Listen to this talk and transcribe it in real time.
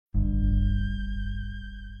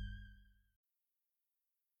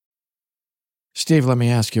Steve, let me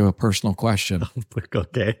ask you a personal question.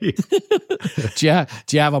 Okay. Do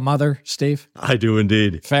you have a mother, Steve? I do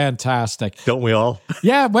indeed. Fantastic. Don't we all?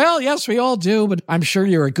 Yeah, well, yes, we all do, but I'm sure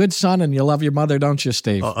you're a good son and you love your mother, don't you,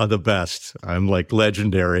 Steve? The best. I'm like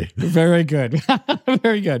legendary. Very good.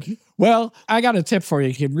 Very good. Well, I got a tip for you.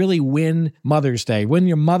 You can really win Mother's Day. Win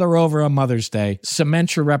your mother over on Mother's Day.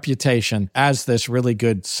 Cement your reputation as this really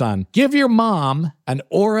good son. Give your mom an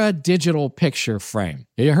Aura digital picture frame.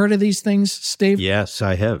 Have you heard of these things, Steve? Yes,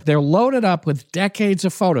 I have. They're loaded up with decades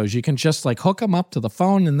of photos. You can just like hook them up to the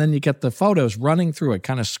phone and then you get the photos running through it,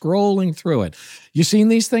 kind of scrolling through it. You seen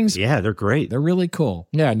these things? Yeah, they're great. They're really cool.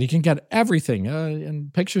 Yeah, and you can get everything,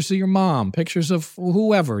 and pictures of your mom, pictures of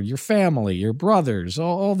whoever, your family, your brothers,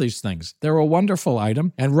 all these things. They're a wonderful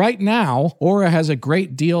item. And right now, Aura has a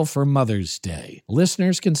great deal for Mother's Day.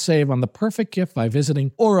 Listeners can save on the perfect gift by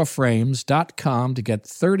visiting auraframes.com to get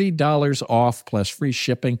 $30 off plus free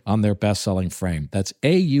shipping on their best-selling frame. That's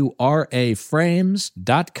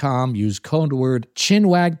auraframes.com. Use code word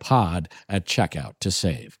ChinwagPod at checkout to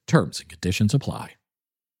save. Terms and conditions apply.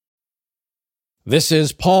 This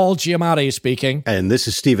is Paul Giamatti speaking. And this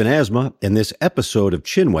is Stephen Asma, and this episode of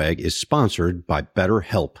Chinwag is sponsored by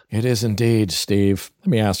BetterHelp. It is indeed, Steve. Let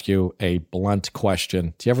me ask you a blunt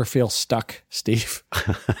question. Do you ever feel stuck, Steve?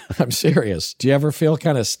 I'm serious. Do you ever feel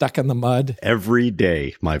kind of stuck in the mud? Every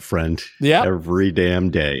day, my friend. Yeah. Every damn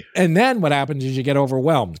day. And then what happens is you get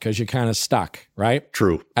overwhelmed because you're kind of stuck, right?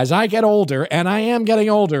 True. As I get older, and I am getting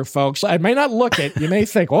older, folks, I may not look it. You may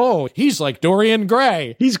think, oh, he's like Dorian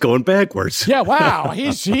Gray. He's going backwards. Yeah, wow.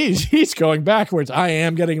 He's going backwards. I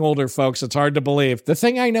am getting older, folks. It's hard to believe. The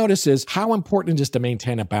thing I notice is how important it is to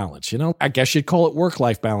maintain a balance. You know, I guess you'd call it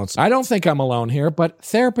work-life balance. I don't think I'm alone here, but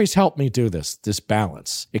therapy's helped me do this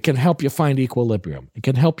balance. It can help you find equilibrium. It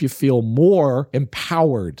can help you feel more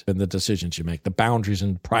empowered in the decisions you make, the boundaries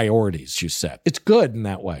and priorities you set. It's good in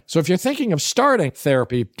that way. So if you're thinking of starting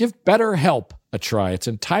therapy, give BetterHelp a try. It's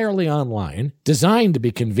entirely online, designed to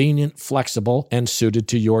be convenient, flexible, and suited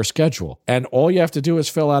to your schedule. And all you have to do is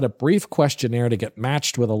fill out a brief questionnaire to get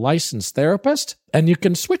matched with a licensed therapist, and you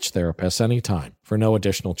can switch therapists anytime for no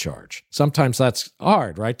additional charge. Sometimes that's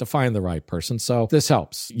hard, right, to find the right person, so this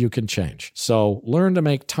helps. You can change. So learn to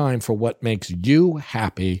make time for what makes you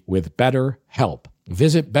happy with BetterHelp.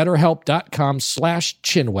 Visit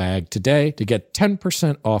BetterHelp.com/Chinwag today to get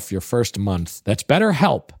 10% off your first month. That's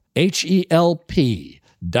BetterHelp.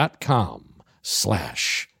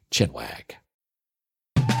 HELP.com/Chinwag.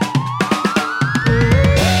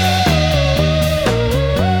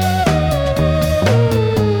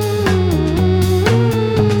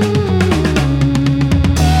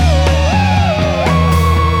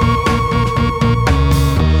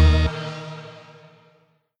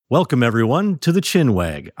 Welcome, everyone, to the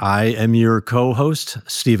Chinwag. I am your co-host,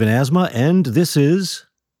 Stephen Asma, and this is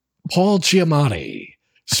Paul Giamatti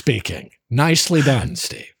speaking. Nicely done,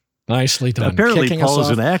 Steve. Nicely done. Apparently, Kicking Paul us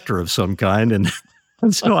is off. an actor of some kind, and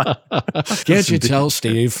so Can't you tell,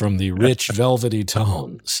 Steve, from the rich, velvety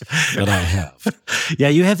tones that I have? Yeah,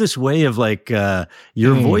 you have this way of like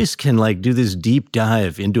your voice can like do this deep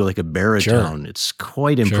dive into like a baritone. Sure. It's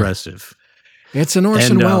quite impressive. It's an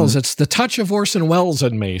Orson Welles. It's the touch of Orson Welles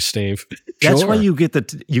in me, Steve. That's why you get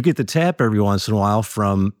the tap every once in a while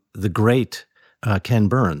from the great Ken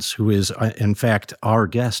Burns, who is in fact our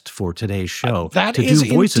guest for today's show that to is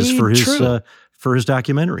do voices for his true. For his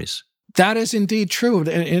documentaries. That is indeed true. And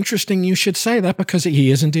interesting you should say that because he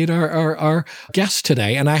is indeed our guest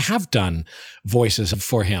today. And I have done voices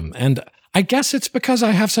for him. And I guess it's because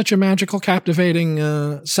I have such a magical, captivating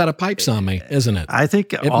set of pipes on me, isn't it? I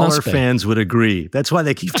think all our fans would agree. That's why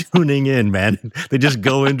they keep tuning in, man. They just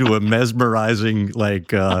go into a mesmerizing,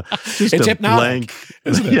 like, just it's a hypnotic, blank,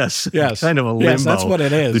 isn't it? Yes, kind of a limbo. Yes, that's what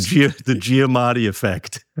it is. The Giamatti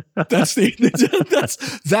effect. That's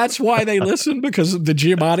why they listen, because the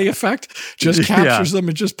Giamatti effect just captures them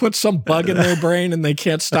and just puts some bug in their brain and they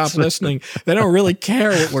can't stop listening. They don't really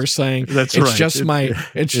care what we're saying. That's it's right. Just my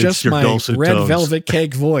red tones. velvet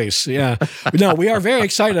cake voice. Yeah. No, we are very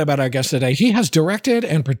excited about our guest today. He has directed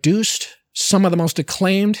and produced some of the most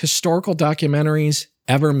acclaimed historical documentaries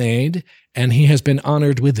ever made, and he has been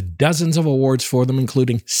honored with dozens of awards for them,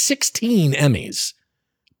 including 16 Emmys,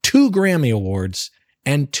 2 Grammy Awards,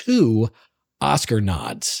 and 2 Oscar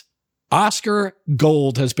nods. Oscar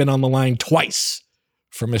Gold has been on the line twice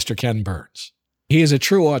for Mr. Ken Burns. He is a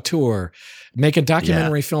true auteur, making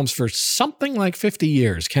documentary films for something like 50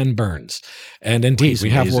 years, Ken Burns. And indeed, we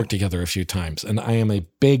have worked together a few times, and I am a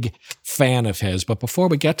big fan of his. But before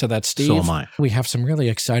we get to that, Steve, so am I. We have some really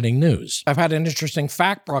exciting news. I've had an interesting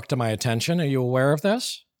fact brought to my attention. Are you aware of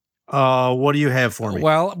this? What do you have for me?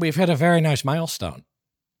 Well, we've hit a very nice milestone.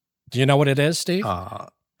 Do you know what it is, Steve?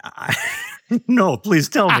 No, please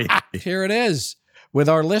tell me. Here it is. With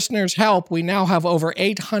our listeners' help, we now have over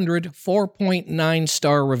 800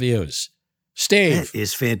 4.9-star reviews. Steve. That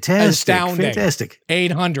is fantastic. Astounding. Fantastic.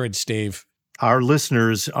 800, Steve. Our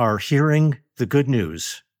listeners are hearing the good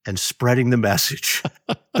news and spreading the message.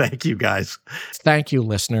 Thank you, guys. Thank you,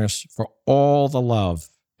 listeners, for all the love.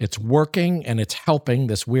 It's working and it's helping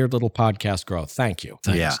this weird little podcast grow. Thank you.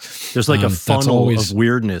 Thanks. Yeah. There's like a funnel of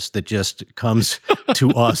weirdness that just comes to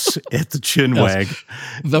us at the Chinwag. Yes.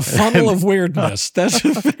 The funnel of weirdness. That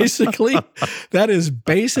is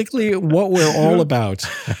basically what we're all about.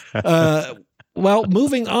 Well,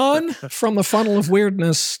 moving on from the funnel of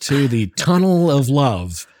weirdness to the tunnel of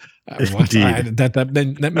love. Indeed.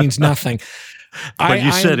 That means nothing. But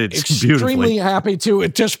you said it's extremely happy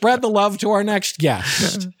to spread the love to our next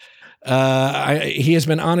guest. He has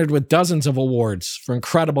been honored with dozens of awards for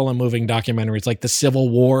incredible and moving documentaries like the Civil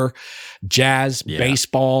War, jazz,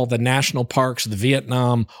 baseball, the national parks, the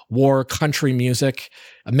Vietnam War, country music.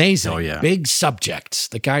 Amazing. Oh, yeah. Big subjects.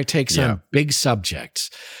 The guy takes on big subjects.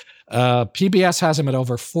 PBS has him at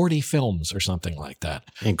over 40 films or something like that.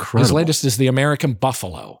 Incredible. His latest is The American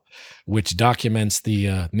Buffalo, which documents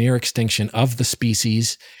the near extinction of the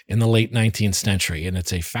species in the late 19th century. And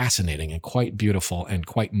it's a fascinating and quite beautiful and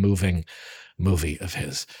quite moving movie of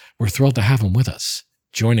his. We're thrilled to have him with us,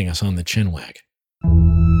 joining us on the Chinwag.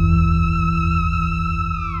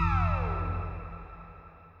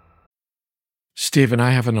 Stephen,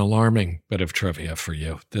 I have an alarming bit of trivia for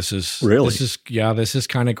you. This is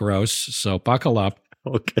kind of gross, so buckle up.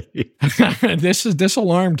 Okay. This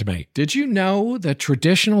alarmed me. Did you know that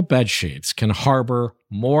traditional bed sheets can harbor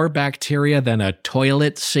more bacteria than a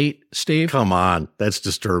toilet seat, Steve? Come on, that's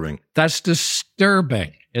disturbing. That's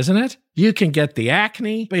disturbing, isn't it? You can get the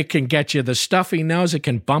acne, it can get you the stuffy nose, it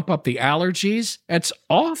can bump up the allergies. It's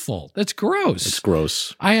awful. It's gross. It's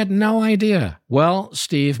gross. I had no idea. Well,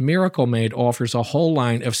 Steve, Miracle Made offers a whole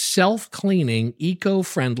line of self-cleaning,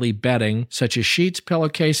 eco-friendly bedding, such as sheets,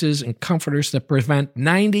 pillowcases, and comforters that prevent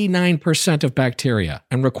 99% of bacteria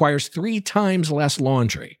and requires 3 times less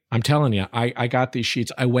laundry. I'm telling you, I got these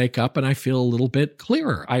sheets. I wake up and I feel a little bit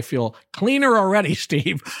clearer. I feel cleaner already,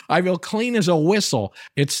 Steve. I feel clean as a whistle.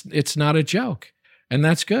 It's not a joke. And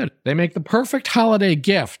that's good. They make the perfect holiday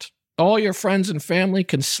gift. All your friends and family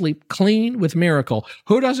can sleep clean with Miracle.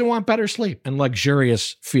 Who doesn't want better sleep and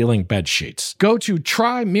luxurious feeling bed sheets? Go to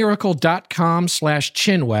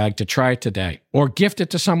trymiracle.com/chinwag to try it today or gift it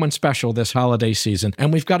to someone special this holiday season.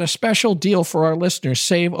 And we've got a special deal for our listeners.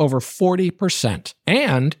 Save over 40%.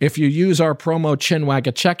 And if you use our promo Chinwag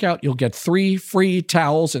at checkout, you'll get 3 free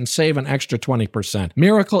towels and save an extra 20%.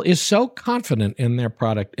 Miracle is so confident in their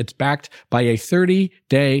product, it's backed by a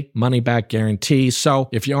 30-day money-back guarantee. So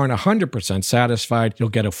if you aren't 100% satisfied, you'll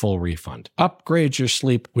get a full refund. Upgrade your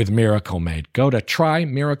sleep with Miracle Made. Go to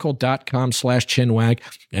trymiracle.com/chinwag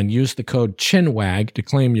and use the code CHINWAG to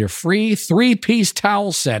claim your free 3-piece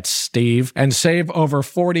towel sets, Steve, and save over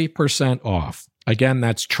 40% off. Again,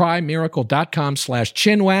 that's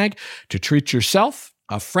trymiracle.com/chinwag to treat yourself,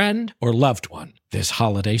 a friend, or loved one this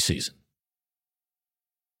holiday season.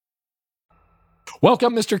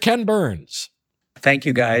 Welcome, Mr. Ken Burns. Thank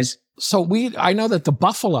you, guys. So I know that the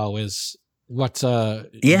buffalo is what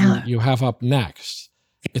you have up next.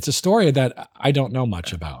 It's a story that I don't know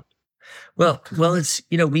much about. Well, it's,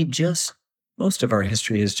 most of our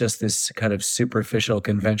history is just this kind of superficial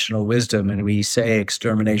conventional wisdom, and we say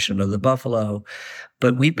extermination of the buffalo,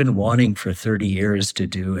 but we've been wanting for 30 years to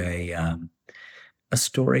do a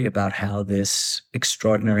story about how this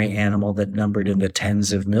extraordinary animal that numbered in the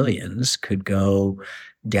tens of millions could go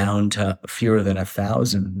down to fewer than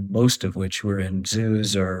 1,000, most of which were in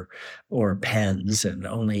zoos or pens, and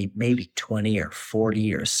only maybe 20 or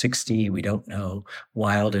 40 or 60, we don't know,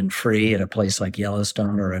 wild and free in a place like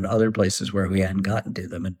Yellowstone or in other places where we hadn't gotten to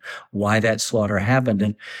them, and why that slaughter happened.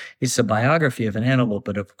 And it's a biography of an animal,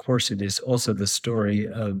 but of course it is also the story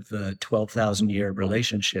of the 12,000-year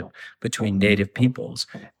relationship between native peoples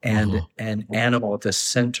and an animal at the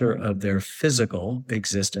center of their physical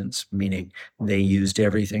existence, meaning they used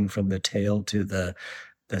everything from the tail to the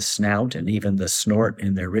snout and even the snort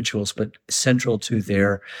in their rituals, but central to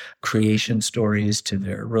their creation stories, to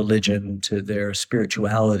their religion, to their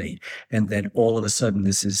spirituality. And then all of a sudden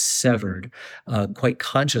this is severed quite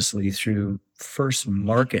consciously through first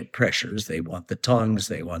market pressures. They want the tongues,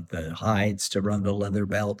 they want the hides to run the leather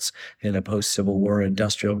belts in a post-Civil War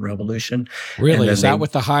industrial revolution. Really? Is that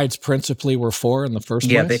what the hides principally were for in the first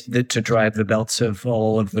place? Yeah, to drive the belts of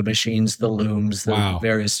all of the machines, the looms, the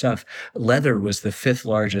various stuff. Leather was the fifth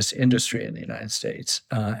largest industry in the United States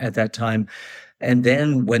at that time. And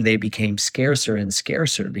then when they became scarcer and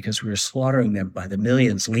scarcer, because we were slaughtering them by the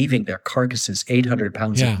millions, leaving their carcasses 800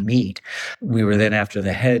 pounds of meat, we were then after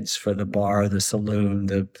the heads for the bar, the saloon,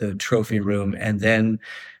 the trophy room. And then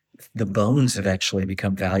the bones have actually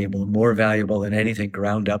become valuable, more valuable than anything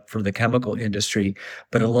ground up for the chemical industry.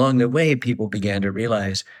 But along the way, people began to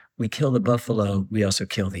realize we kill the buffalo, we also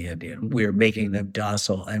kill the Indian. We're making them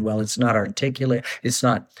docile. And while it's not articulate, it's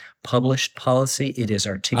not published policy, it is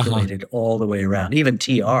articulated all the way around. Even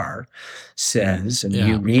TR says, and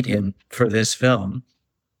you read him for this film,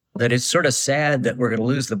 that it's sort of sad that we're going to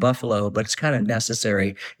lose the buffalo, but it's kind of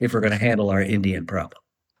necessary if we're going to handle our Indian problem.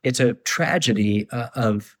 It's a tragedy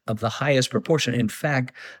of the highest proportion. In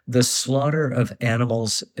fact, the slaughter of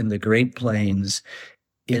animals in the Great Plains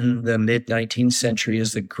in the mid-19th century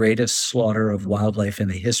is the greatest slaughter of wildlife in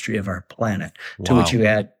the history of our planet, to which you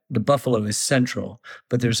add the buffalo is central,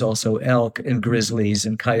 but there's also elk and grizzlies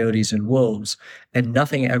and coyotes and wolves, and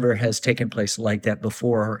nothing ever has taken place like that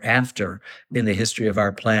before or after in the history of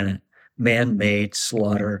our planet, man-made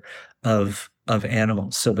slaughter of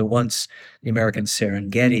animals. So the American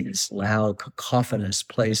Serengeti, this loud, cacophonous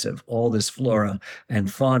place of all this flora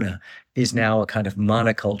and fauna, is now a kind of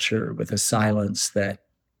monoculture with a silence that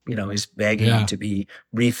is begging to be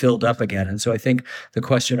refilled up again. And so I think the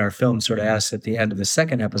question our film sort of asks at the end of the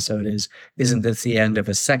second episode is, isn't this the end of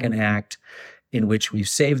a second act in which we've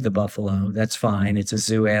saved the buffalo? That's fine. It's a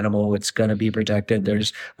zoo animal. It's going to be protected.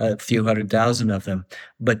 There's a few 100,000 of them.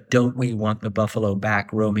 But don't we want the buffalo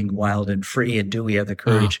back roaming wild and free? And do we have the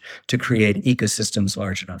courage to create ecosystems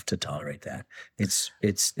large enough to tolerate that?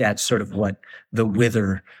 That's sort of what the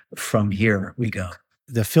whither from here we go.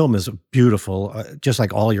 The film is beautiful, just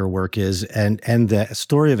like all your work is, and the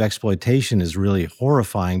story of exploitation is really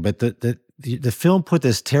horrifying. But the film put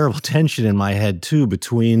this terrible tension in my head too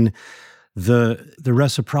between the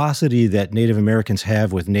reciprocity that Native Americans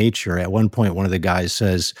have with nature. At one point, one of the guys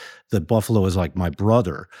says the buffalo is like my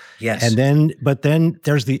brother. Yes, but then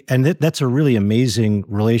there's that's a really amazing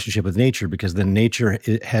relationship with nature, because then nature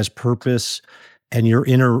has purpose, and you're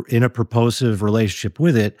in a purposive relationship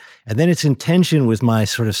with it. And then it's in tension with my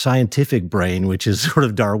sort of scientific brain, which is sort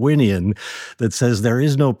of Darwinian, that says there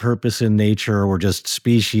is no purpose in nature. We're just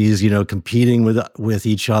species, competing with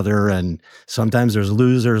each other. And sometimes there's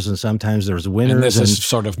losers and sometimes there's winners. And this is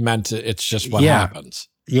sort of it's just what happens.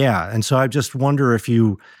 Yeah. And so I just wonder if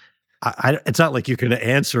it's not like you can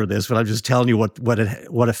answer this, but I'm just telling you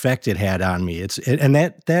what effect it had on me. And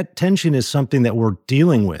that tension is something that we're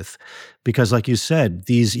dealing with, because like you said,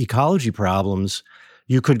 these ecology problems,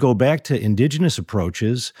 you could go back to indigenous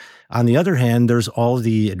approaches. On the other hand, there's all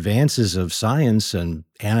the advances of science and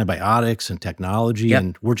antibiotics and technology,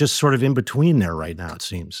 and we're just sort of in between there right now, it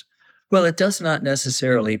seems. Well, it does not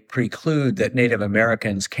necessarily preclude that Native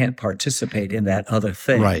Americans can't participate in that other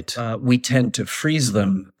thing. Right. We tend to freeze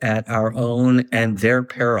them at our own and their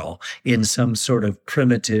peril in some sort of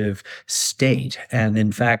primitive state. And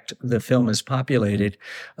in fact, the film is populated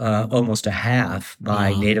almost a half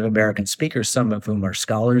by Native American speakers, some of whom are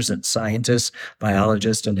scholars and scientists,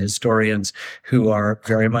 biologists and historians who are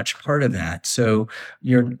very much part of that. So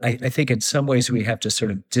I think in some ways we have to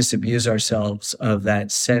sort of disabuse ourselves of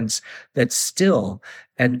that sense that still,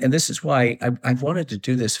 and this is why I've wanted to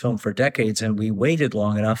do this film for decades, and we waited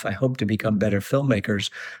long enough, I hope, to become better filmmakers,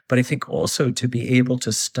 but I think also to be able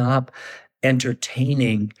to stop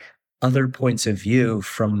entertaining other points of view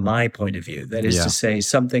from my point of view. That is to say,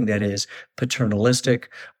 something that is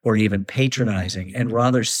paternalistic or even patronizing, and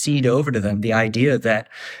rather cede over to them the idea that,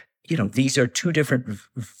 these are two different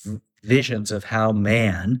visions of how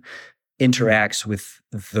man interacts with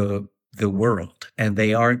the world, and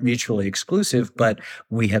they aren't mutually exclusive, but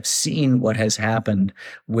we have seen what has happened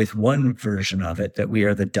with one version of it, that we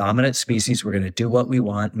are the dominant species. We're going to do what we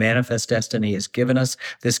want. Manifest Destiny has given us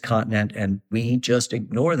this continent, and we just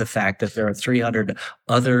ignore the fact that there are 300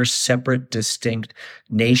 other separate, distinct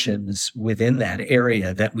nations within that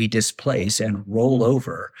area that we displace and roll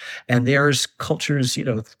over. And there's cultures,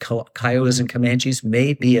 Kiowas and Comanches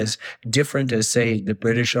may be as different as, say, the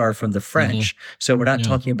British are from the French. So we're not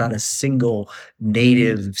talking about a single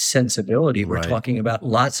native sensibility. We're Right. talking about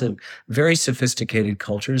lots of very sophisticated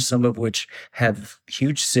cultures, some of which have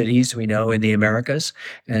huge cities, we know, in the Americas,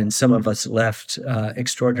 and some of us left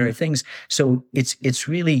extraordinary things. So it's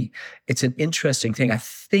an interesting thing. I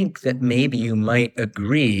think that maybe you might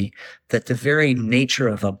agree that the very nature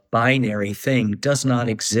of a binary thing does not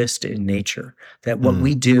exist in nature. That what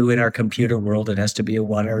we do in our computer world, it has to be a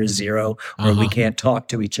 1 or a 0, or we can't talk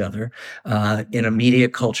to each other. In a media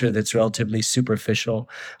culture that's relatively superficial,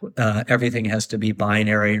 everything has to be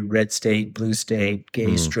binary: red state, blue state,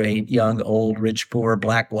 gay, straight, young, old, rich, poor,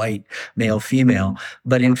 black, white, male, female.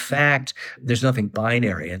 But in fact, there's nothing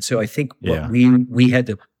binary. And so I think what we had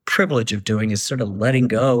the privilege of doing is sort of letting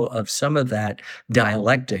go of some of that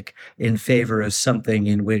dialectic in favor of something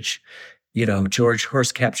in which, George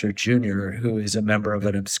Horsecapture Jr., who is a member of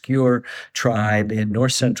an obscure tribe in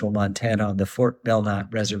north central Montana on the Fort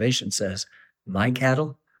Belknap Reservation, says, "My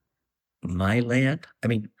cattle, my land." I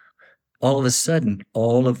mean, all of a sudden,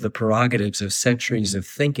 all of the prerogatives of centuries of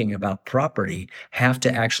thinking about property have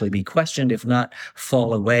to actually be questioned, if not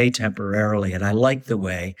fall away temporarily. And I like the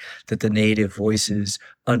way that the native voices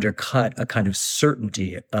undercut a kind of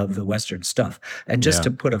certainty of the Western stuff. And just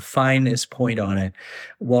to put a finest point on it,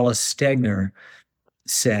 Wallace Stegner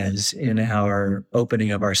says in our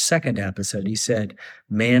opening of our second episode, he said,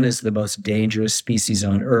 "Man is the most dangerous species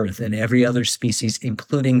on Earth, and every other species,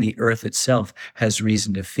 including the Earth itself, has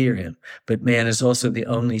reason to fear him. But man is also the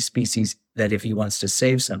only species that, if he wants to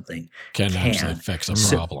save something, can actually fix a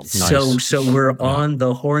problem." So we're on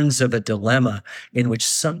the horns of a dilemma in which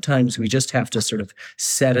sometimes we just have to sort of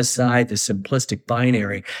set aside the simplistic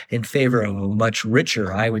binary in favor of a much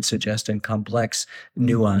richer, I would suggest, and complex,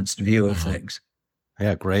 nuanced view of things.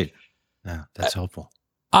 Yeah, great. Yeah, that's helpful.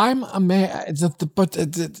 I'm amazed, but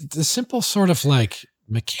the simple sort of like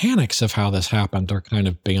mechanics of how this happened are kind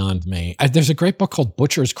of beyond me. There's a great book called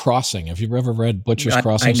Butcher's Crossing. Have you ever read Butcher's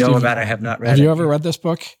Crossing? I know Steve? about it. I have not read it. Have you ever read this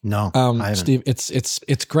book? No, I haven't. Steve,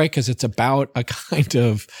 it's great because it's about a kind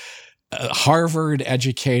of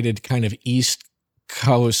Harvard-educated kind of East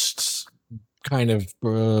Coast kind of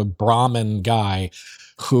Brahmin guy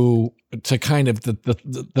who, to kind of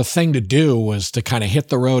the thing to do was to kind of hit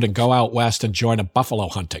the road and go out west and join a buffalo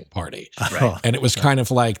hunting party. Right. And it was kind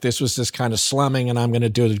of like, this was this kind of slumming, and I'm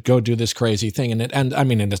going to go do this crazy thing. And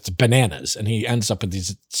it's bananas. And he ends up with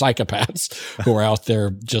these psychopaths who are out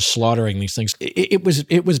there just slaughtering these things. It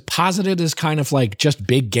was posited as kind of like just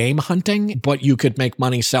big game hunting, but you could make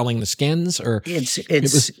money selling the skins. Or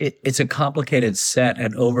it's a complicated set,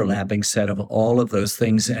 an overlapping set of all of those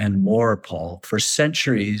things and more, Paul. For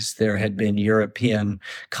centuries, there had been European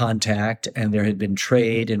contact and there had been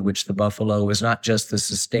trade in which the buffalo was not just the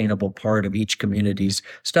sustainable part of each community's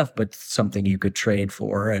stuff, but something you could trade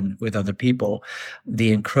for and with other people.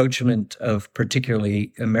 The encroachment of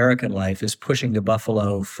particularly American life is pushing the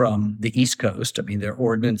buffalo from the East Coast. I mean, there are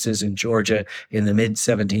ordinances in Georgia in the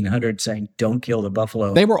mid-1700s saying, don't kill the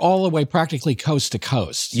buffalo. They were all the way practically coast to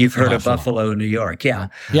coast. You've heard of Buffalo, New York. Yeah.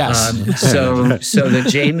 Yes. So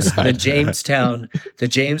the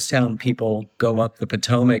Jamestown people go up the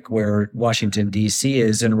Potomac where Washington, D.C.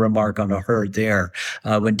 is and remark on a herd there.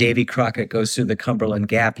 When Davy Crockett goes through the Cumberland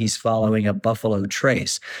Gap, he's following a buffalo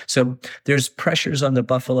trace. So there's pressures on the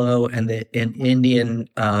buffalo, and in Indian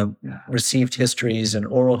received histories and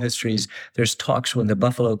oral histories, there's talks when the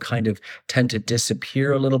buffalo kind of tend to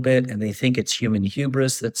disappear a little bit, and they think it's human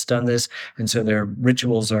hubris that's done this. And so their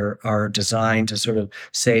rituals are designed to sort of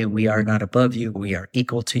say, we are not above you, we are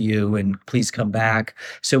equal to you, and please come back.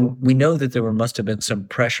 So we know that there must have been some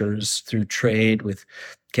pressures through trade with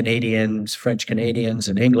Canadians, French Canadians,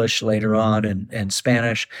 and English later on, and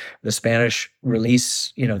Spanish. The Spanish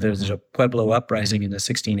release, there's a Pueblo uprising in the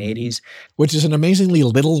 1680s. Which is an amazingly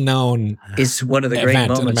little known It's one of the great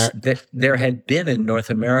moments that there had been in North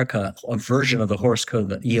America a version of the horse called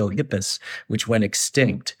the Eohippus, which went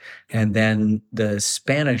extinct. And then the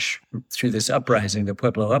Spanish, through this uprising, the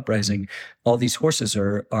Pueblo uprising, all these horses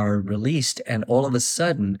are released. And all of a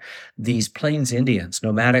sudden, these Plains Indians,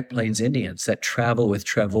 nomadic Plains Indians that travel with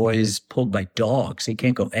travois pulled by dogs, they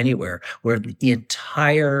can't go anywhere, where the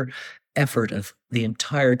entire effort of the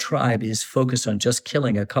entire tribe is focused on just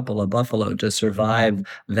killing a couple of buffalo to survive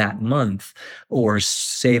that month or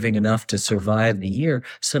saving enough to survive the year,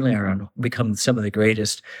 suddenly become some of the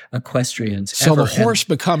greatest equestrians so ever. The horse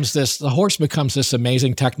becomes this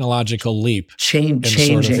amazing technological leap. Change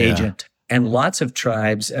agent. And lots of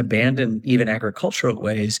tribes abandon even agricultural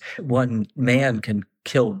ways. One man can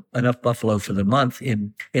kill enough buffalo for the month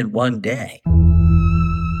in one day.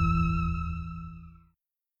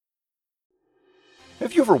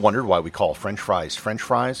 Have you ever wondered why we call French fries French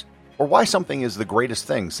fries? or why something is the greatest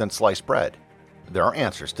thing since sliced bread. There are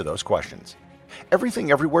answers to those questions.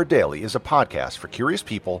 Everything Everywhere Daily is a podcast for curious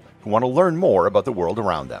people who want to learn more about the world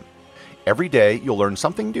around them. Every day, you'll learn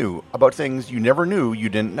something new about things you never knew you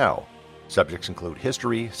didn't know. Subjects include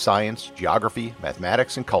history, science, geography,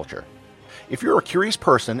 mathematics, and culture. If you're a curious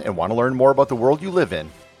person and want to learn more about the world you live in,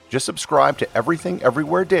 just subscribe to Everything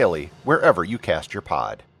Everywhere Daily wherever you cast your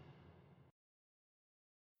pod.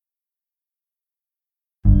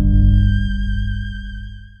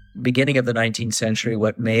 Beginning of the 19th century,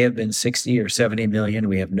 what may have been 60 or 70 million,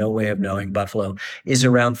 we have no way of knowing, buffalo, is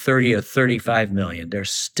around 30 or 35 million. They're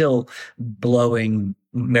still blowing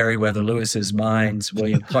Meriwether Lewis's minds,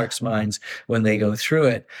 William Clark's minds, when they go through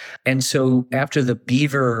it. And so after the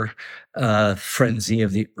beaver frenzy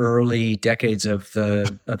of the early decades of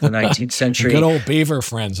the 19th century. Good old beaver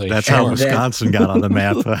frenzy. That's how Wisconsin got on the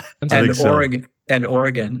map. And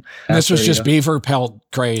Oregon. And this was just beaver pelt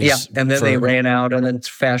craze. Yeah, and then they ran out, and then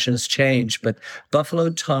fashions changed. But buffalo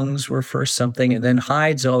tongues were first something, and then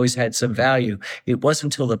hides always had some value. It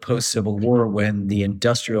wasn't until the post-Civil War when the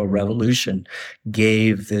Industrial Revolution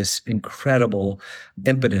gave this incredible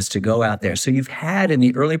impetus to go out there. So you've had in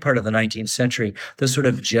the early part of the 19th century the sort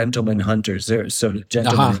of gentleman hunters. There's sort of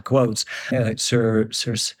gentleman in quotes. Sir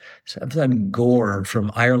Gore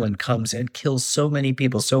from Ireland comes and kills so many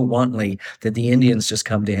people so wantonly that the Indians just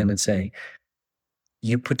come to him and say,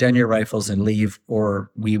 you put down your rifles and leave, or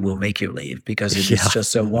we will make you leave, because it's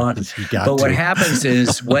just so wanton. But what happens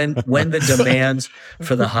is when the demands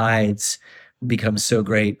for the hides become so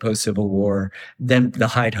great post-Civil War, then the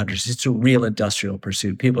hide hunters, it's a real industrial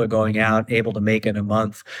pursuit. People are going out, able to make in a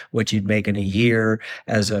month what you'd make in a year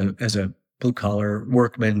as a blue-collar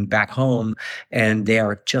workman back home, and they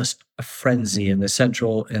are just a frenzy in the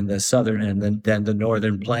central and the southern and then the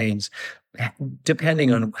northern plains,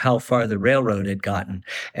 depending on how far the railroad had gotten.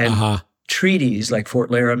 And treaties like Fort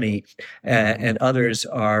Laramie and others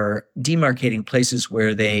are demarcating places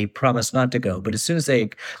where they promise not to go. But as soon as they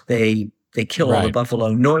kill all the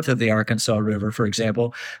buffalo north of the Arkansas River, for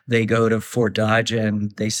example, they go to Fort Dodge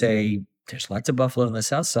and they say, there's lots of buffalo on the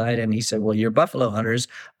south side. And he said, well, you're buffalo hunters.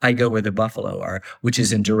 I go where the buffalo are, which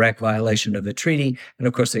is in direct violation of the treaty. And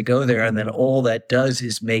of course, they go there. And then all that does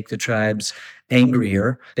is make the tribes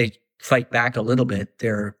angrier. They fight back a little bit.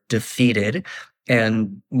 They're defeated.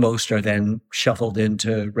 And most are then shuffled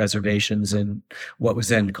into reservations in what was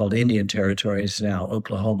then called Indian Territory, is now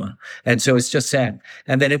Oklahoma. And so it's just sad.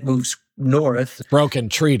 And then it moves north. Broken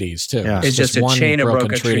treaties, too. Yeah. It's just a chain of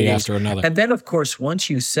broken treaties after another. And then, of course, once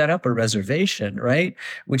you set up a reservation, right,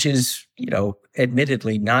 which is,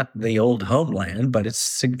 admittedly not the old homeland, but it's a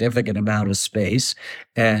significant amount of space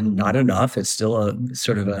and not enough. It's still a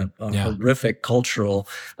sort of a horrific cultural,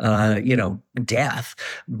 death.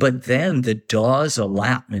 But then the Dawes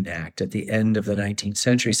Allotment Act at the end of the 19th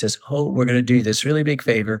century says, we're going to do this really big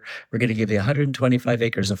favor. We're going to give you 125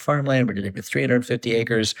 acres of farmland. We're going to give you 350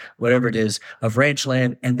 acres, whatever it is, of ranch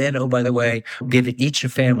land. And then, by the way, give it each a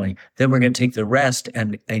family. Then we're going to take the rest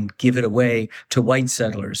and give it away to white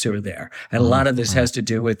settlers who are there. And a lot of this has to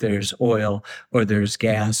do with there's oil, or there's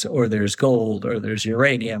gas, or there's gold, or there's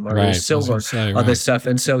uranium, or there's silver, all this stuff.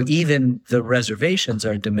 And so even the reservations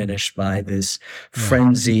are diminished by this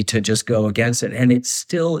frenzy to just go against it. And it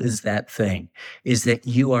still is that thing, is that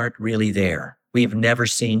you aren't really there. We've never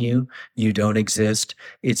seen you. You don't exist.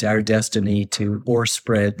 It's our destiny to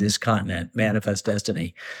spread this continent, manifest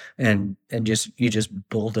destiny. And you just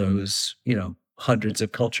bulldoze, hundreds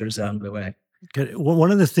of cultures out of the way.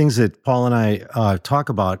 One of the things that Paul and I talk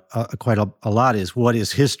about quite a lot is what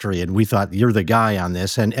is history, and we thought you're the guy on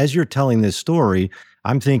this. And as you're telling this story,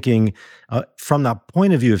 I'm thinking from the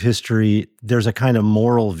point of view of history, there's a kind of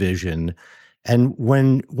moral vision. And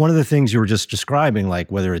when one of the things you were just describing,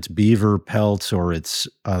 like whether it's beaver pelts or it's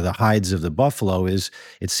the hides of the buffalo, is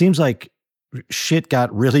it seems like shit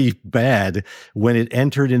got really bad when it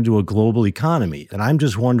entered into a global economy. And I'm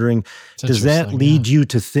just wondering, does that lead you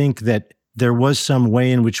to think that there was some way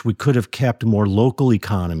in which we could have kept more local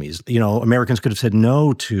economies? Americans could have said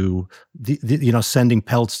no to sending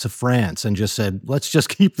pelts to France and just said, let's just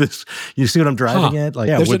keep this. You see what I'm driving at?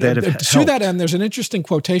 Would that have helped? To that end, there's an interesting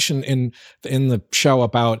quotation in the show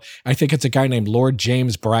about, I think it's a guy named Lord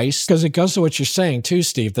James Bryce, because it goes to what you're saying too,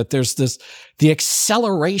 Steve, that there's the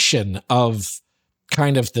acceleration of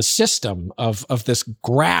kind of the system of this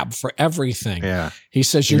grab for everything. Yeah. He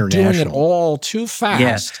says you're doing it all too fast.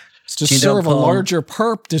 Yes. To serve a larger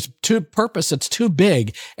purpose, it's too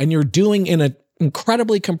big, and you're doing in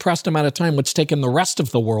incredibly compressed amount of time, what's taken the rest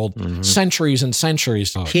of the world centuries and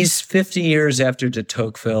centuries. He's 50 years after de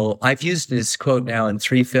Tocqueville. I've used this quote now in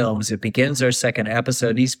 3 films. It begins our second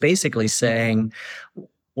episode. He's basically saying,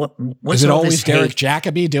 is it always Derek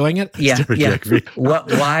Jacobi doing it? Yeah.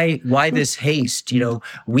 Why this haste?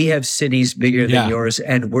 We have cities bigger than yours,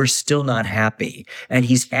 and we're still not happy. And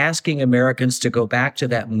he's asking Americans to go back to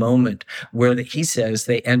that moment where he says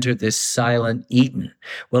they entered this silent Eden.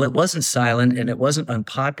 Well, it wasn't silent and it wasn't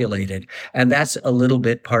unpopulated. And that's a little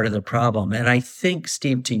bit part of the problem. And I think,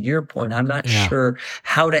 Steve, to your point, I'm not sure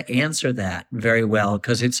how to answer that very well,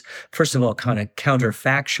 because it's, first of all, kind of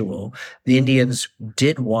counterfactual. The Indians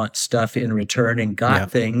did want stuff in return and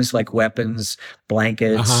got things like weapons,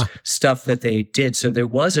 blankets, stuff that they did. So there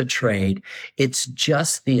was a trade. It's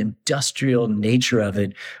just the industrial nature of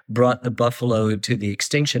it brought the buffalo to the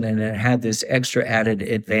extinction, and it had this extra added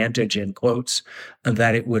advantage, in quotes,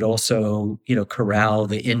 that it would also, corral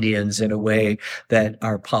the Indians in a way that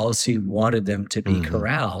our policy wanted them to be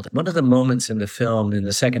corralled. One of the moments in the film, in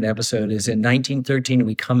the second episode, is in 1913,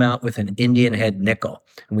 we come out with an Indian head nickel.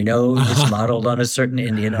 And we know it's modeled on a certain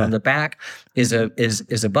Indian. On the back is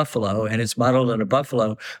a buffalo, and it's modeled on a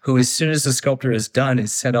buffalo who, as soon as the sculptor is done,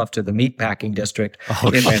 is sent off to the meatpacking district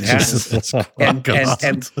in Manhattan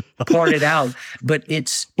and parted out. But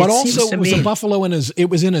it also it was a buffalo it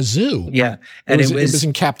was in a zoo. Yeah, and it was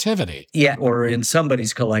in captivity. Yeah, or in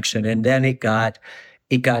somebody's collection, and then it got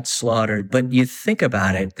slaughtered. But you think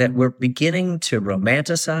about it, that we're beginning to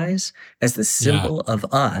romanticize as the symbol of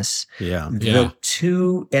us, the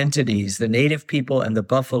two entities, the native people and the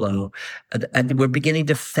buffalo, and we're beginning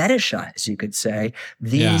to fetishize, you could say,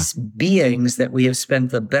 these beings that we have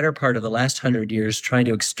spent the better part of the last 100 years trying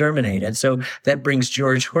to exterminate. And so that brings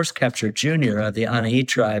George Horsecapture Jr. of the Ana'i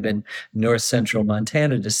tribe in north central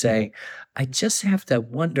Montana to say, I just have to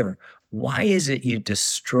wonder, why is it you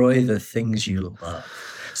destroy the things you love?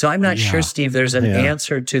 So I'm not sure, Steve, there's an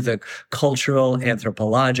answer to the cultural,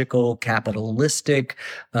 anthropological, capitalistic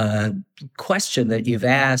question that you've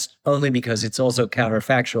asked, only because it's also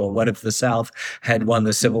counterfactual. What if the South had won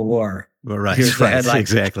the Civil War? Right,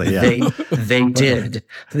 exactly. Yeah. They did.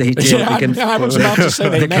 I was about to say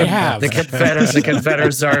they may have. The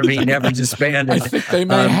Confederate Army never disbanded. I think they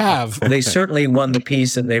may have. They certainly won the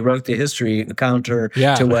peace, and they wrote the history counter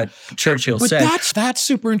to what Churchill said. That's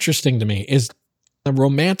super interesting to me. Is the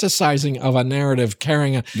romanticizing of a narrative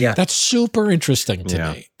carrying that's super interesting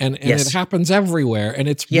to me. And it happens everywhere. And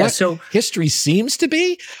it's what history seems to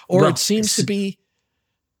be, or it seems to be.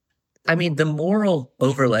 I mean, the moral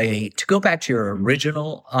overlay, to go back to your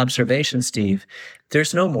original observation, Steve,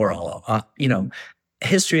 there's no moral.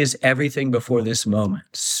 History is everything before this moment.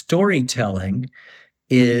 Storytelling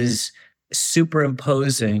is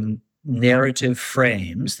superimposing narrative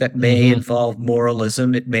frames that may involve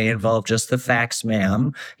moralism. It may involve just the facts,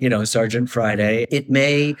 ma'am, Sergeant Friday. It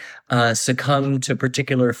may succumb to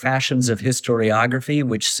particular fashions of historiography,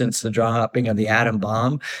 which since the dropping of the atom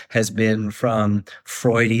bomb has been from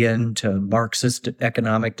Freudian to Marxist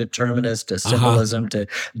economic determinist to symbolism to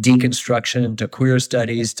deconstruction to queer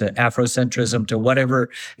studies to Afrocentrism to whatever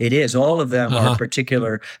it is. All of them are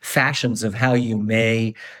particular fashions of how you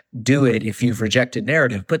may do it if you've rejected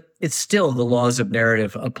narrative, but it's still the laws of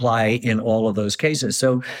narrative apply in all of those cases.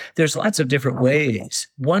 So there's lots of different ways.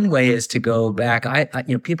 One way is to go back.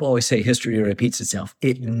 People always say history repeats itself.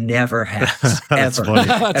 It never has, ever.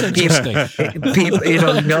 That's interesting.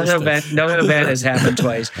 No event has happened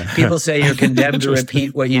twice. People say you're condemned to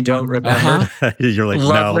repeat what you don't remember. You're like,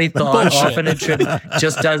 lovely thought, Bullshit. often attributed,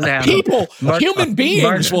 just doesn't happen. Human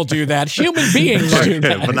beings will do that. Human beings do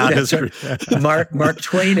that. But not history. Mark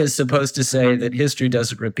Twain is supposed to say that history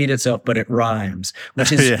doesn't repeat itself, but it rhymes,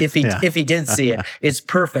 which is if he did see it, it's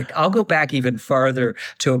perfect. I'll go back even farther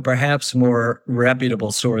to a perhaps more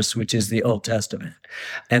reputable source, which is the Old Testament.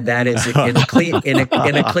 And that is in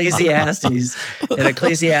Ecclesiastes. In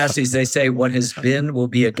Ecclesiastes, they say, what has been will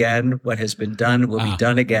be again, what has been done will be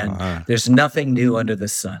done again. There's nothing new under the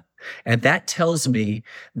sun. And that tells me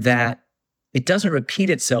that it doesn't repeat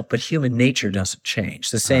itself, but human nature doesn't change.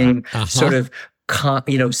 The same sort of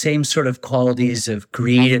same sort of qualities of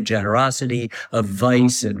greed and generosity, of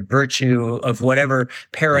vice and virtue, of whatever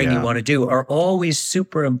pairing you want to do, are always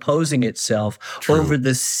superimposing itself over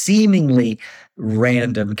the seemingly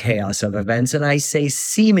random chaos of events. And I say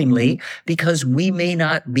seemingly because we may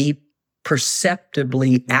not be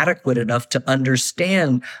perceptibly adequate enough to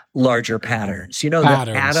understand larger patterns.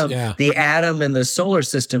 The atom and the solar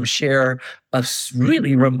system share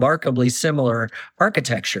really remarkably similar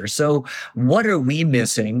architecture. So what are we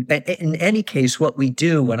missing? In any case, what we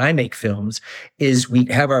do when I make films is we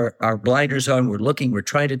have our blinders on, we're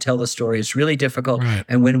trying to tell the story. It's really difficult. Right.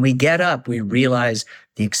 And when we get up, we realize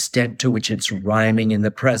the extent to which it's rhyming in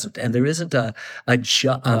the present. And there isn't a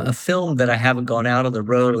film that I haven't gone out on the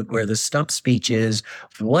road where the stump speech is,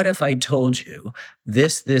 what if I told you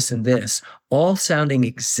this, this, and this, all sounding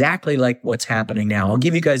exactly like what's happening now. I'll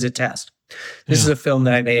give you guys a test. This is a film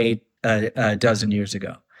that I made a dozen years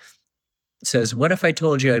ago. It says, what if I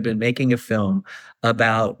told you I'd been making a film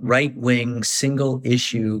about right-wing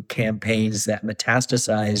single-issue campaigns that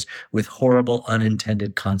metastasized with horrible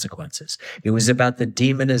unintended consequences? It was about the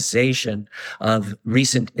demonization of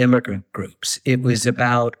recent immigrant groups. It was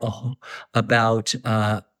about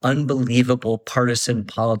unbelievable partisan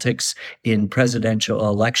politics in presidential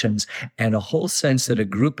elections, and a whole sense that a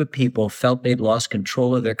group of people felt they'd lost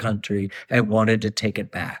control of their country and wanted to take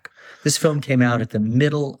it back. This film came out at the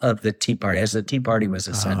middle of the Tea Party, as the Tea Party was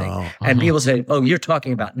ascending. And people say, oh, you're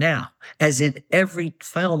talking about now. As in every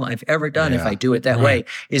film I've ever done, if I do it that way,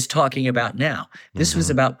 is talking about now. This was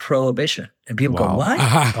about prohibition. And people go, what?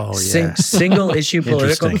 Oh, yeah. Single issue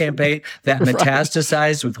political campaign that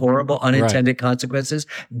metastasized with horrible unintended consequences,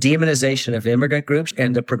 demonization of immigrant groups,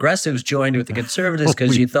 and the progressives joined with the conservatives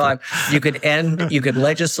because you thought you could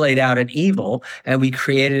legislate out an evil, and we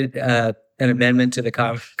created an amendment to the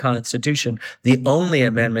Constitution, the only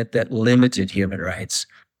amendment that limited human rights,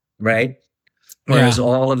 right? Whereas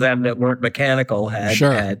all of them that weren't mechanical had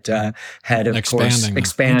of course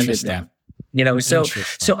expanded them. You know, so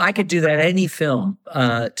I could do that any film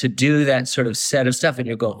to do that sort of set of stuff, and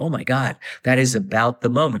you go, oh my God, that is about the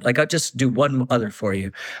moment. Like I'll just do one other for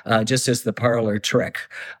you, just as the parlor trick.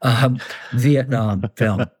 Vietnam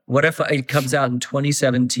film. What if it comes out in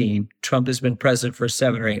 2017? Trump has been president for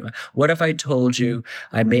 7 or 8 months. What if I told you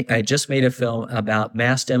I just made a film about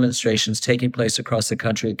mass demonstrations taking place across the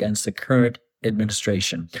country against the current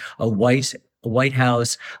administration? A White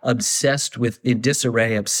House in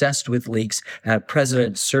disarray, obsessed with leaks,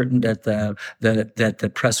 president certain that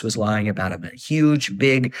the press was lying about him. Huge,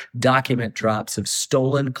 big document drops of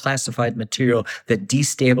stolen, classified material that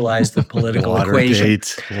destabilized the political equation.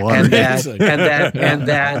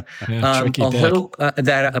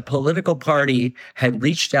 That a political party had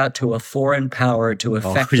reached out to a foreign power to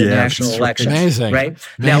affect the national election. Amazing. Right?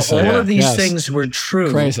 Now, all of these things were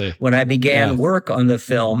true when I began work on the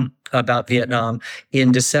film about Vietnam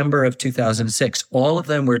in December of 2006. All of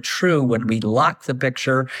them were true when we locked the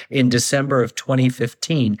picture in December of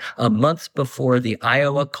 2015, a month before the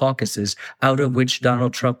Iowa caucuses, out of which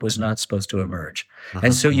Donald Trump was not supposed to emerge.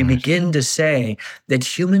 And so you begin to say that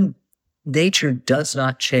human nature does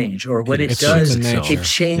not change, or what it does, it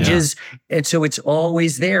changes. And so it's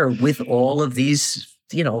always there with all of these,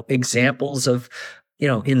 examples of,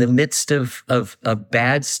 in the midst of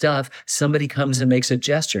bad stuff, somebody comes and makes a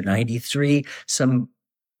gesture. 93, some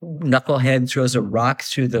knucklehead throws a rock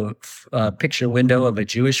through the picture window of a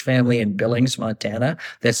Jewish family in Billings, Montana,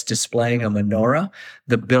 that's displaying a menorah.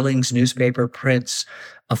 The Billings newspaper prints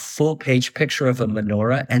a full-page picture of a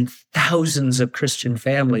menorah, and thousands of Christian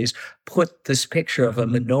families put this picture of a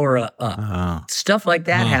menorah up. Stuff like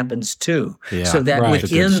that happens too. Yeah, so that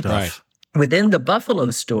within the Buffalo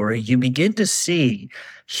story, you begin to see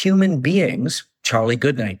human beings. Charlie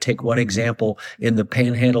Goodnight, take one example in the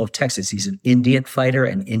panhandle of Texas. He's an Indian fighter,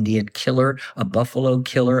 an Indian killer, a buffalo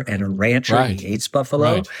killer, and a rancher. He hates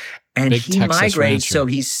buffalo. And he migrates. Rancher. So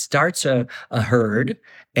he starts a herd,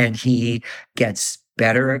 and he gets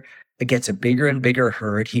better, gets a bigger and bigger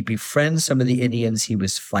herd. He befriends some of the Indians he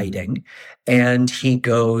was fighting, and he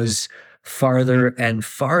goes farther and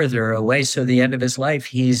farther away. So the end of his life,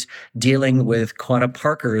 he's dealing with Quanah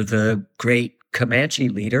Parker, the great Comanche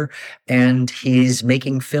leader, and he's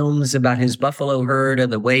making films about his buffalo herd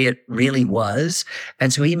and the way it really was.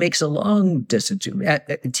 And so he makes a long distance.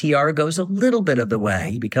 TR goes a little bit of the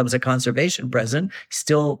way. He becomes a conservation president,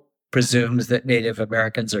 still presumes that Native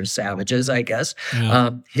Americans are savages, I guess.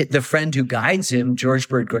 Yeah. The friend who guides him, George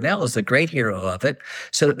Bird Grinnell, is the great hero of it.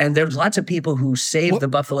 So, and there's lots of people who save the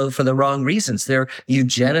buffalo for the wrong reasons. They're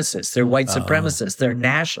eugenicists, they're white supremacists, they're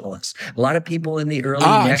nationalists. A lot of people in the early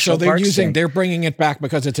national parks. They're bringing it back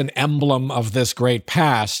because it's an emblem of this great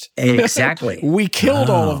past. Exactly. We killed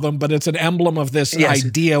all of them, but it's an emblem of this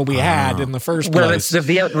idea we had in the first place.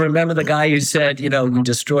 Well, remember the guy who said, we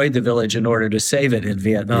destroyed the village in order to save it in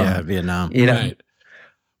Vietnam. Vietnam. Right.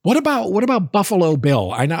 What about Buffalo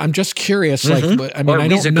Bill? I'm just curious. Like, I mean, I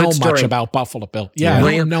don't know much about Buffalo Bill. Yeah,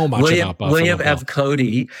 I don't know much about Buffalo William Bill. F.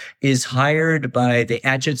 Cody is hired by the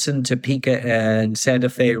Atchison, Topeka, and Santa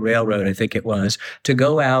Fe Railroad, I think it was, to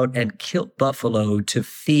go out and kill buffalo to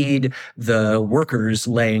feed the workers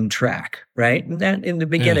laying track. Right. And that in the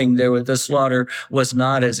beginning, the slaughter was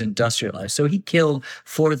not as industrialized. So he killed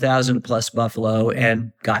 4,000 plus buffalo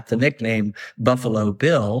and got the nickname Buffalo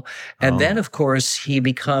Bill. And then, of course, he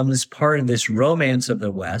becomes part of this romance of the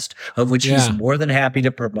West, of which he's more than happy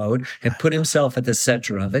to promote and put himself at the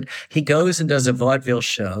center of it. He goes and does a vaudeville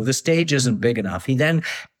show. The stage isn't big enough. He then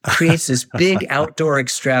creates this big outdoor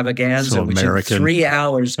extravaganza, which in 3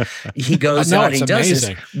 hours he goes out and he does this.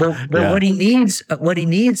 But what he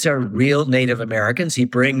needs are real Native Americans. He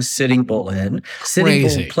brings Sitting Bull in. Sitting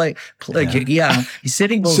Bull's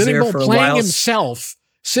there for a while. Himself.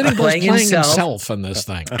 Sitting Bull's playing himself in this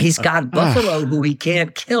thing. He's got buffalo who he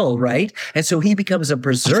can't kill, right? And so he becomes a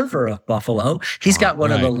preserver of buffalo. He's got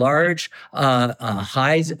one of the large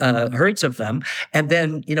herds of them. And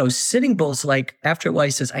then, Sitting Bull's like, after a while,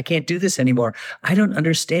 he says, I can't do this anymore. I don't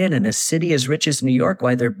understand in a city as rich as New York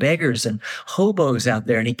why there are beggars and hobos out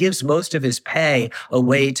there. And he gives most of his pay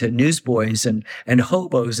away to newsboys and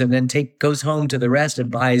hobos, and then goes home to the rest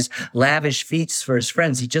and buys lavish feasts for his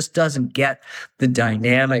friends. He just doesn't get the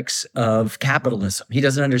dynamics of capitalism. He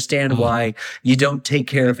doesn't understand why you don't take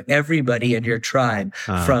care of everybody in your tribe,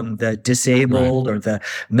 from the disabled or the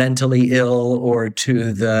mentally ill or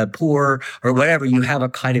to the poor or whatever. You have a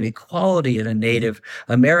kind of equality in a Native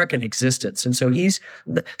American existence. And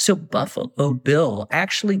so Buffalo Bill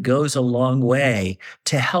actually goes a long way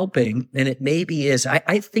to helping, and it maybe is,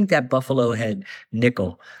 I think that Buffalo Head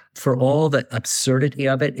nickel, for all the absurdity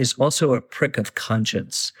of it, is also a prick of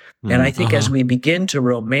conscience. And I think as we begin to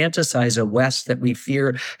romanticize a West that we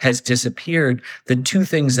fear has disappeared, the two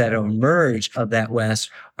things that emerge of that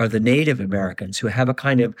West are the Native Americans, who have a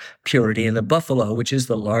kind of purity, and the buffalo, which is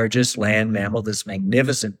the largest land mammal, this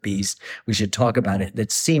magnificent beast. We should talk about it.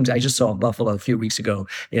 It seems, I just saw a buffalo a few weeks ago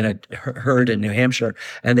in a herd in New Hampshire,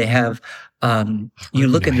 and they have, you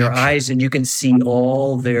look in their eyes and you can see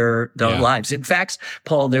all their lives. In fact,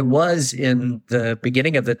 Paul, there was in the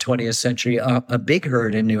beginning of the 20th century a big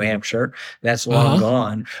herd in New Hampshire that's long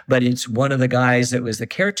gone, but it's one of the guys that was the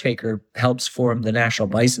caretaker, helps form the National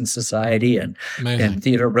Bison Society, and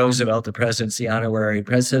Theodore Roosevelt, the president's the honorary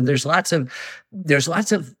president. There's lots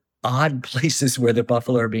of odd places where the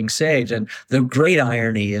buffalo are being saved. And the great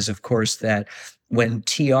irony is, of course, that when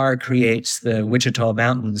TR creates the Wichita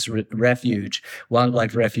Mountains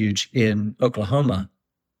Wildlife Refuge in Oklahoma,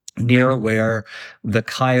 near where the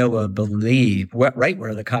Kiowa believe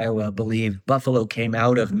buffalo came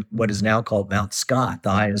out of what is now called Mount Scott,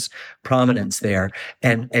 the highest prominence there,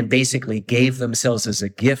 and basically gave themselves as a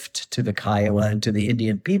gift to the Kiowa and to the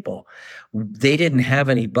Indian people. They didn't have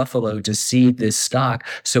any buffalo to seed this stock.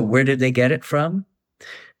 So where did they get it from?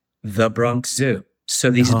 The Bronx Zoo. So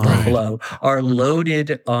these buffalo are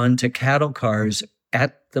loaded onto cattle cars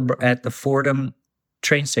at the Fordham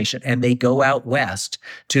train station, and they go out west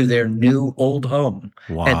to their new old home.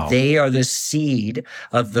 Wow. And they are the seed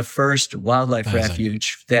of the first wildlife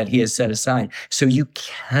refuge that he has set aside. So you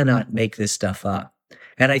cannot make this stuff up.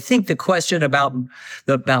 And I think the question about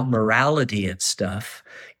morality and stuff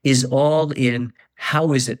is all in,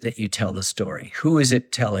 how is it that you tell the story? Who is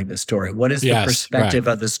it telling the story? What is the perspective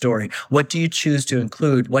of the story? What do you choose to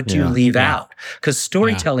include? What do you leave out? Because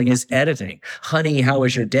storytelling is editing. Honey, how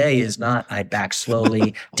was your day? Is not, I back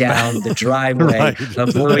slowly down the driveway,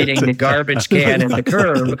 avoiding the garbage can and the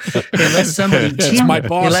curb. Unless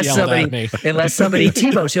somebody unless somebody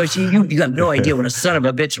T-bones, you have no idea what a son of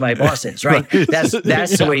a bitch my boss is, right? That's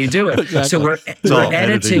the way you do it. Exactly. So we're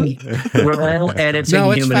editing. We're all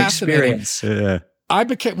editing human experience. Yeah.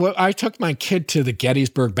 I took my kid to the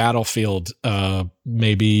Gettysburg battlefield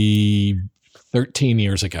maybe 13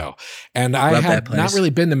 years ago. And I had not really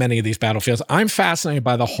been to many of these battlefields. I'm fascinated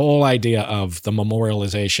by the whole idea of the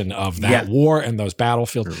memorialization of that war and those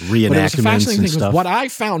battlefields. Reenactments and stuff. What I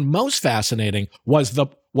found most fascinating was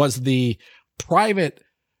the private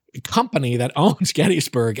company that owns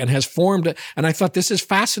Gettysburg and has formed it. And I thought, this is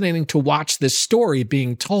fascinating to watch this story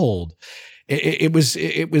being told. It was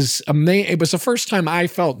amazing. It was the first time I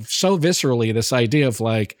felt so viscerally this idea of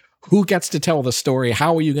like, who gets to tell the story?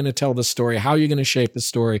 How are you going to tell the story? How are you going to shape the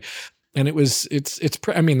story? And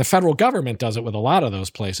the federal government does it with a lot of those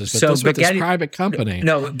places, but this private company.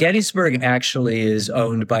 No, Gettysburg actually is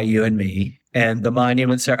owned by you and me. and the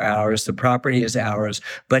monuments are ours, the property is ours,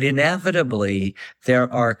 but inevitably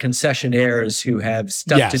there are concessionaires who have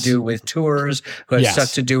stuff to do with tours, who have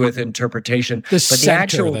stuff to do with interpretation.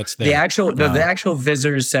 The actual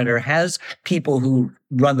visitors center has people who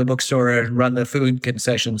run the bookstore and run the food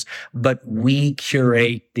concessions, but we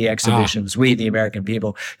curate the exhibitions. We, the American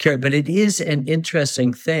people, curate. But it is an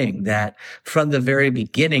interesting thing that from the very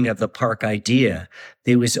beginning of the park idea,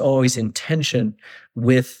 there was always intention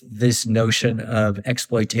with this notion of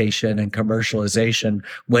exploitation and commercialization.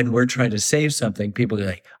 When we're trying to save something, people are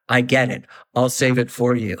like, I get it. I'll save it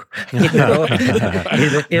for you.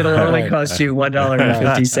 It'll only cost you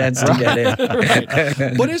 $1.50 to get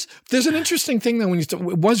it. But there's an interesting thing that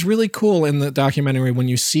it was really cool in the documentary when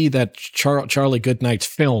you see that Charlie Goodnight's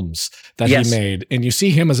films that he made, and you see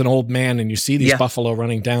him as an old man, and you see these buffalo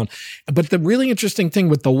running down. But the really interesting thing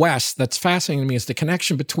with the West that's fascinating to me is the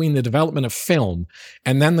connection between the development of film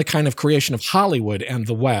and then the kind of creation of Hollywood and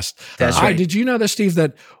the West. That's right. Did you know this, Steve,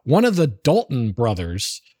 that one of the Dalton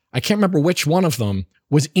brothers, I can't remember which one of them,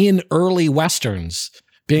 was in early Westerns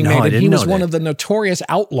being made. And he was one of the notorious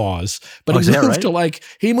outlaws, but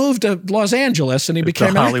he moved to Los Angeles and he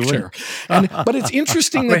became an actor. But it's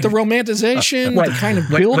interesting that the romanticization, the kind of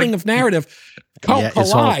building of narrative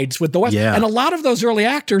collides with the West. Yeah. And a lot of those early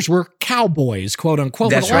actors were cowboys, quote unquote.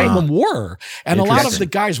 That's but a lot of them were. And a lot of the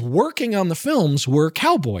guys working on the films were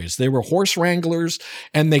cowboys. They were horse wranglers,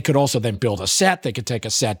 and they could also then build a set. They could take a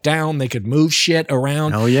set down. They could move shit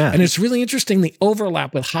around. Oh, yeah. And it's really interesting, the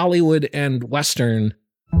overlap with Hollywood and Western.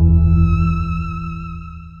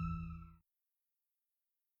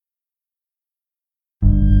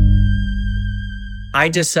 I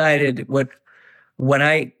decided when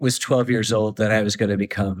I was 12 years old that I was going to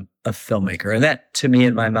become a filmmaker. And that, to me,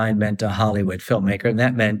 in my mind, meant a Hollywood filmmaker. And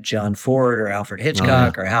that meant John Ford or Alfred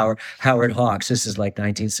Hitchcock or Howard Hawks. This is like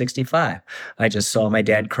 1965. I just saw my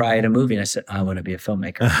dad cry at a movie, and I said, I want to be a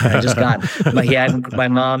filmmaker. And I just got my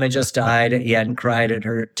mom had just died. He hadn't cried at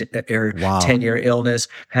her 10-year illness,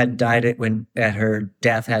 hadn't died at her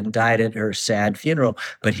death, hadn't died at her sad funeral.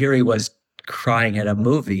 But here he was, crying at a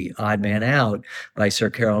movie, Odd Man Out, by Sir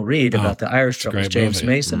Carol Reed, about the Irish troubles, James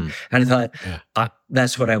Mason. And I thought,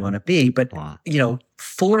 that's what I want to be. But,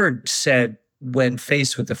 Ford said, when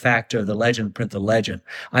faced with the factor of the legend, print the legend.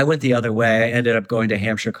 I went the other way. I ended up going to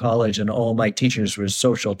Hampshire College, and all my teachers were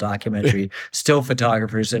social documentary, still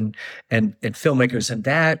photographers and filmmakers, and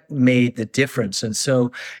that made the difference. And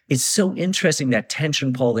so it's so interesting, that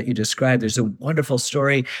tension, Paul, that you described. There's a wonderful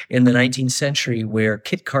story in the 19th century where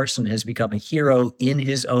Kit Carson has become a hero in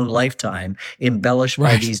his own lifetime, embellished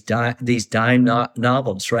by these dime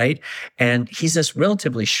novels, right? And he's this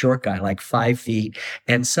relatively short guy, like 5 feet,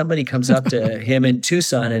 and somebody comes up to him in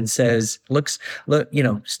Tucson and says, looks at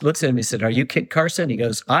him, he said, "Are you Kit Carson?" He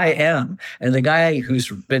goes, "I am." And the guy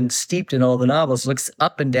who's been steeped in all the novels looks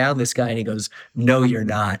up and down this guy and he goes, "No, you're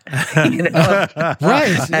not."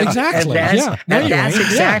 Right, exactly. And that's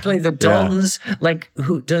exactly the Daltons,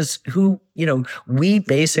 we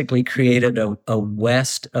basically created a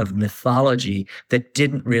West of mythology that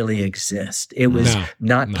didn't really exist. It was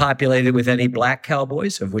not populated with any black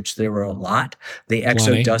cowboys, of which there were a lot. The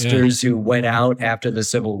Exodusters who went out after the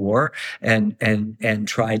Civil War and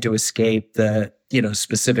tried to escape the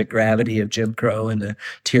specific gravity of Jim Crow and the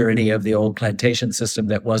tyranny of the old plantation system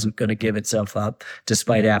that wasn't going to give itself up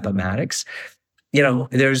despite Appomattox.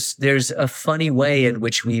 There's a funny way in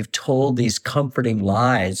which we've told these comforting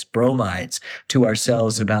lies, bromides, to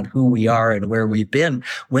ourselves about who we are and where we've been,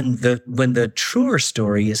 when the truer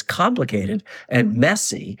story is complicated and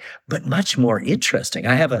messy, but much more interesting.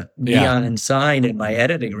 I have a neon sign in my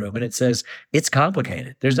editing room, and it says, "It's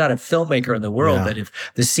complicated." There's not a filmmaker in the world that if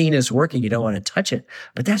the scene is working, you don't want to touch it.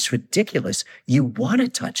 But that's ridiculous. You want to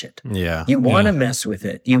touch it. Yeah. You want to mess with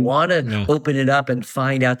it. You want to open it up and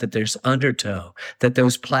find out that there's undertow, that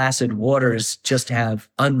those placid waters just have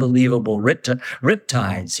unbelievable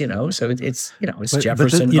riptides, So it's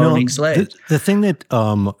Jefferson owning slaves. The thing that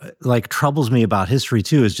troubles me about history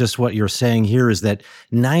too is just what you're saying here, is that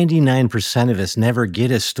 99% of us never get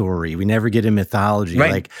a story. We never get a mythology.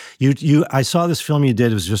 Right. Like I saw this film you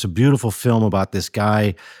did. It was just a beautiful film about this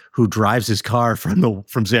guy who drives his car from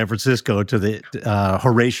San Francisco to the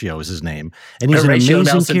Horatio is his name, and he's Horatio an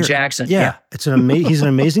amazing Nelson Jackson. Yeah, it's he's an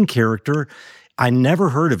amazing character. I never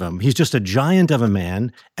heard of him. He's just a giant of a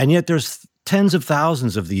man, and yet there's tens of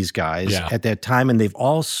thousands of these guys at that time, and they've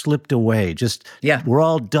all slipped away. We're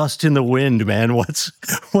all dust in the wind, man. What's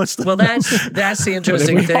the Well, that's the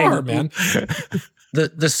interesting thing, man.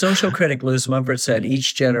 The social critic Lewis Mumford said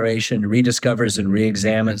each generation rediscovers and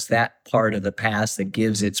reexamines that part of the past that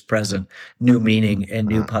gives its present new meaning and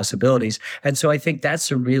new possibilities. And so I think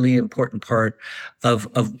that's a really important part of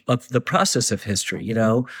the process of history. You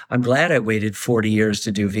know, I'm glad I waited 40 years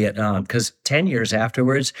to do Vietnam, because 10 years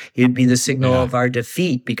afterwards, it'd be the signal of our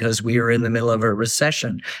defeat because we were in the middle of a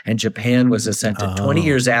recession and Japan was ascendant. 20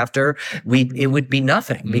 years after, it would be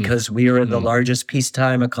nothing because we were in the largest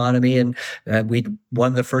peacetime economy and we'd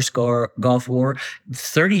won the first Gulf War.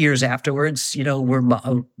 30 years afterwards, you know, we're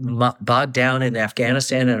bogged down in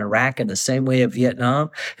Afghanistan and Iraq in the same way of Vietnam.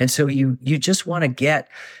 And so you just want to get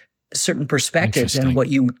certain perspectives. And what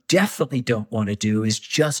you definitely don't want to do is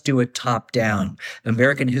just do it top down.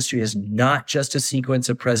 American history is not just a sequence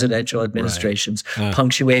of presidential administrations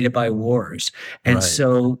punctuated by wars. And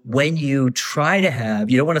so when you try to have,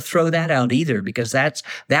 you don't want to throw that out either, because that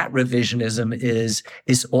revisionism is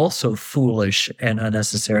also foolish and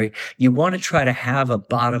unnecessary. You want to try to have a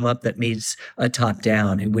bottom up that meets a top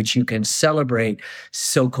down, in which you can celebrate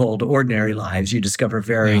so-called ordinary lives. You discover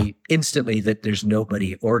very instantly that there's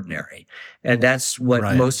nobody ordinary. And that's what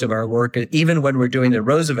most of our work, even when we're doing the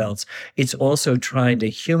Roosevelts, it's also trying to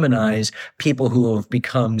humanize people who have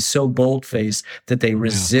become so bold-faced that they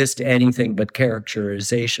resist anything but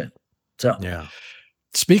characterization. So,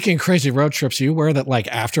 Speaking of crazy road trips, you aware that like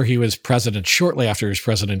after he was president, shortly after he was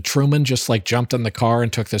president, Truman just like jumped in the car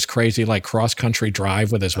and took this crazy like cross-country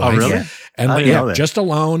drive with his wife. Oh, really? And just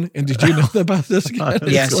alone. And did you know about this?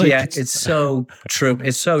 Yes, it's so true.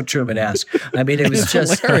 It's so Truman-esque. I mean, it was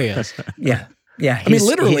just hilarious. Yeah. I mean,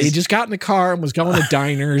 literally, he just got in the car and was going to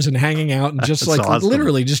diners and hanging out and just like awesome.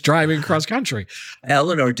 Literally just driving across country.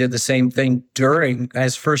 Eleanor did the same thing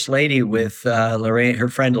as First Lady with her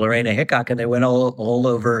friend Lorena Hickok, and they went all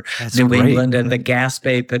over New England and the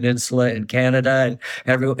Gaspé Peninsula in Canada,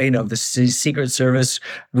 and the Secret Service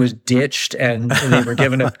was ditched, and they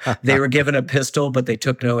were given a pistol, but they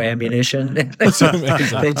took no ammunition. They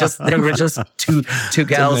were just two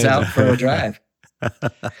gals out for a drive.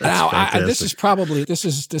 Now, this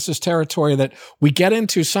is territory that we get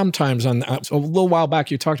into sometimes. A little while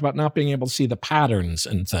back, you talked about not being able to see the patterns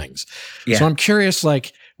and things. Yeah. So I'm curious,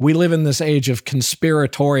 like, we live in this age of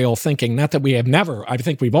conspiratorial thinking. Not that we have never. I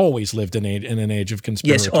think we've always lived in an age of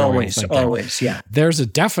conspiratorial thinking. Always. Yeah. There's a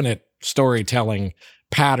definite storytelling,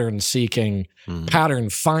 pattern seeking, pattern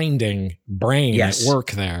finding brain at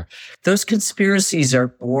work there. Those conspiracies are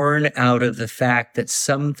born out of the fact that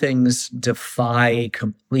some things defy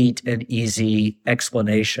complete and easy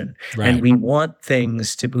explanation. Right. And we want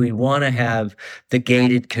to have the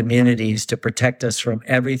gated communities to protect us from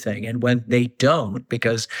everything. And when they don't,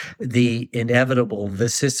 because the inevitable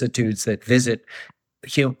vicissitudes that visit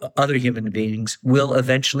other human beings will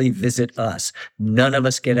eventually visit us. None of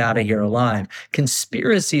us get out of here alive.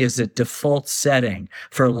 Conspiracy is a default setting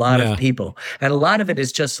for a lot of people. And a lot of it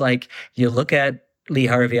is just like, you look at Lee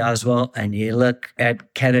Harvey Oswald and you look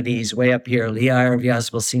at Kennedy's way up here. Lee Harvey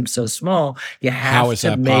Oswald seems so small. How is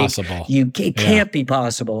that possible? It can't be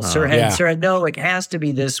possible. Sirhan, no, it has to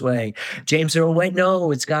be this way. James Earl White,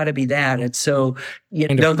 no, it's got to be that. And so,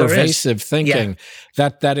 pervasive thinking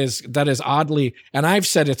that is oddly, and I've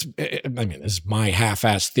said this is my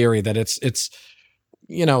half-assed theory that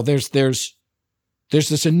there's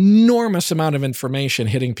this enormous amount of information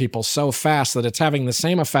hitting people so fast that it's having the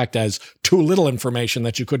same effect as too little information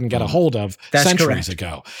that you couldn't get a hold of centuries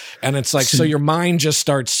ago. And it's like, so your mind just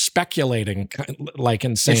starts speculating like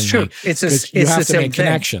insanely. It's true. It's you have the to same make thing.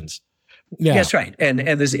 Connections. Yeah. That's right. And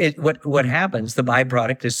what happens, the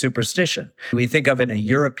byproduct is superstition. We think of it a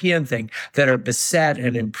European thing that are beset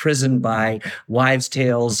and imprisoned by wives'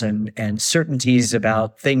 tales and certainties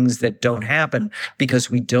about things that don't happen because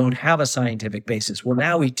we don't have a scientific basis. Well,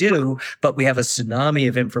 now we do, but we have a tsunami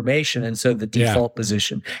of information. And so the default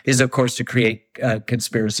position is, of course, to create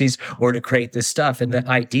conspiracies or to create this stuff. And the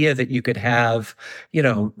idea that you could have,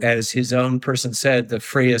 as his own person said, the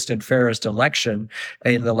freest and fairest election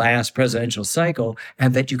in the last presidential cycle,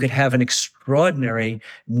 and that you could have an extraordinary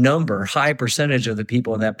high percentage of the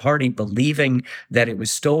people in that party believing that it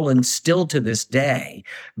was stolen still to this day,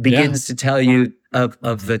 begins to tell you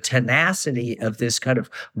of the tenacity of this kind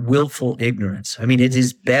of willful ignorance. I mean, it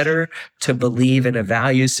is better to believe in a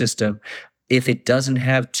value system if it doesn't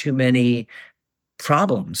have too many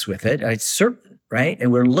problems with it. It's certain. Right.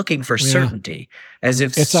 And we're looking for certainty, as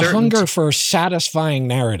if it's a hunger for a satisfying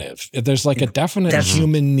narrative. There's like a definite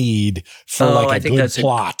human need for a good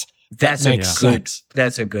plot. That's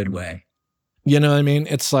a good way. You know what I mean?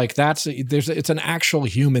 It's like it's an actual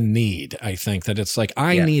human need. I think that it's like,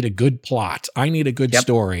 I need a good plot. I need a good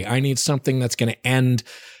story. I need something that's going to end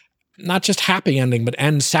not just happy ending, but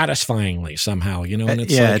end satisfyingly somehow, you know? And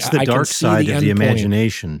it's it's the dark side of the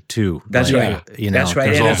imagination too. That's right. That's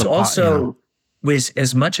right. And it's also,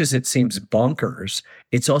 as much as it seems bonkers,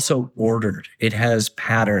 it's also ordered. It has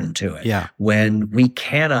pattern to it. Yeah. When we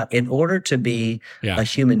cannot, in order to be a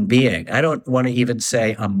human being, I don't want to even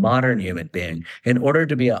say a modern human being. In order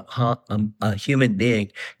to be a human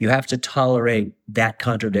being, you have to tolerate that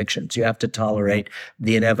contradictions. You have to tolerate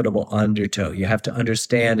the inevitable undertow. You have to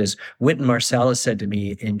understand, as Wynton Marsalis said to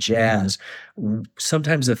me in jazz,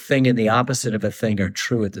 sometimes a thing and the opposite of a thing are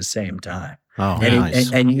true at the same time. Oh,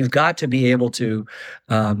 nice. And you've got to be able to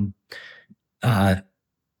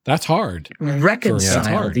that's hard.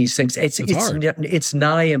 Reconcile these things. It's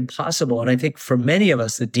nigh impossible. And I think for many of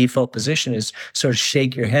us, the default position is sort of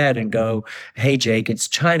shake your head and go, hey, Jake, it's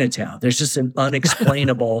Chinatown. There's just an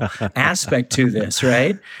unexplainable aspect to this,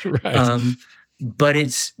 right? Right. But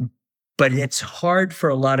it's hard for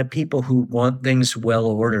a lot of people who want things well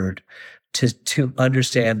ordered to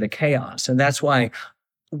understand the chaos. And that's why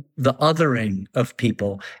the othering of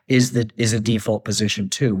people is a default position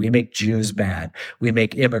too. We make Jews bad. We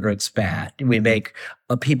make immigrants bad. We make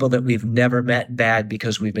people that we've never met bad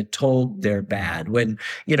because we've been told they're bad. When,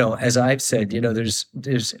 as I've said,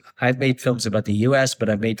 I've made films about the US, but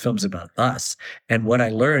I've made films about us. And what I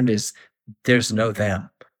learned is there's no them.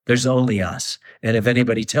 There's only us. And if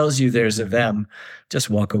anybody tells you there's a them, just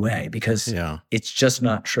walk away because it's just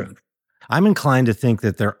not true. I'm inclined to think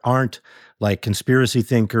that there aren't like conspiracy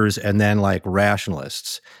thinkers and then like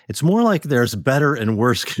rationalists. It's more like there's better and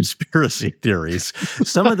worse conspiracy theories.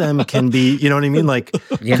 Some of them can be, you know what I mean? Like,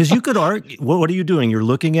 because you could argue, what are you doing? You're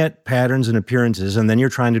looking at patterns and appearances, and then you're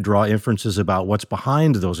trying to draw inferences about what's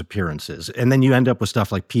behind those appearances. And then you end up with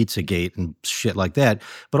stuff like Pizzagate and shit like that.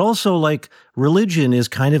 But also like religion is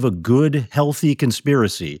kind of a good, healthy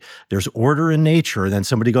conspiracy. There's order in nature. And then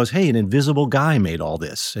somebody goes, hey, an invisible guy made all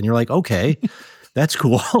this. And you're like, okay. That's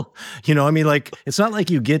cool. Like, it's not like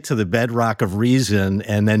you get to the bedrock of reason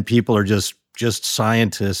and then people are just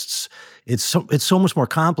scientists. It's so much more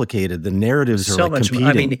complicated. The narratives are like competing.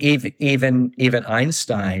 I mean, even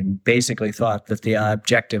Einstein basically thought that the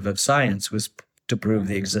objective of science was to prove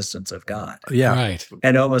the existence of God. Yeah. Right.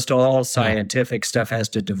 And almost all scientific stuff has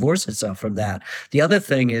to divorce itself from that. The other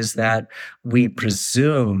thing is that we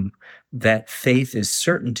presume that faith is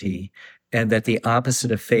certainty, and that the opposite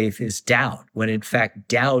of faith is doubt, when in fact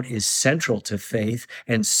doubt is central to faith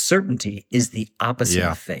and certainty is the opposite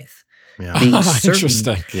of faith. Yeah. Being certain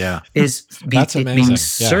Interesting. That's amazing. Being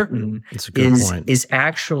certain It's a good point. is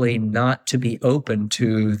actually not to be open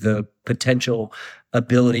to the potential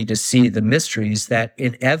ability to see the mysteries, that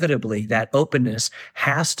inevitably that openness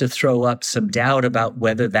has to throw up some doubt about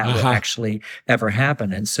whether that will actually ever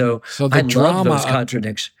happen. And so the I drama love those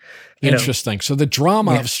contradictions. Interesting. So the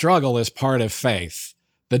drama of struggle is part of faith.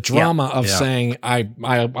 The drama of saying, I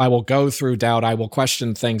will go through doubt, I will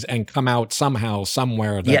question things and come out somehow,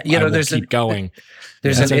 somewhere that I will keep going.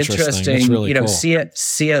 There's an interesting, really cool.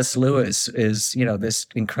 C.S. Lewis is, this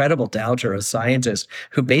incredible doubter, a scientist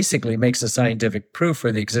who basically makes a scientific proof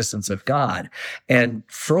for the existence of God. And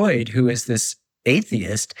Freud, who is this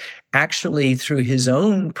atheist, actually through his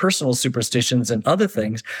own personal superstitions and other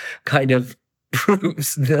things, kind of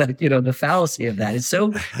proves the fallacy of that. It's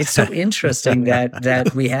so interesting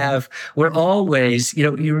that we're always,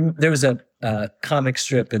 there was a comic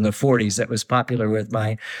strip in the 40s that was popular with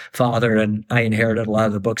my father, and I inherited a lot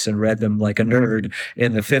of the books and read them like a nerd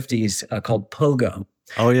in the 50s, called Pogo.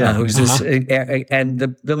 Oh yeah. Who's this? And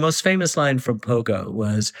the most famous line from Pogo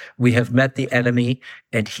was, "We have met the enemy,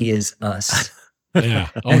 and he is us." Yeah.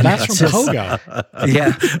 Oh, that's from Pogo.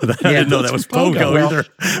 Yeah. I didn't know that was Pogo either.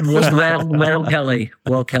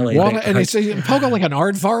 Well, Kelly. And is Pogo like an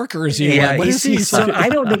aardvark, or is he? Yeah, what is he? I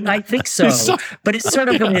don't know. I think so. But it's sort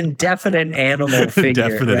of an indefinite animal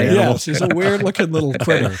figure. Right? Yes, he's a weird looking little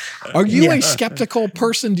critter. Are you a skeptical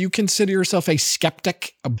person? Do you consider yourself a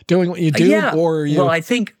skeptic of doing what you do? Yeah. Or are you? Well, I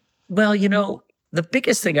think, the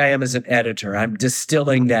biggest thing I am as an editor, I'm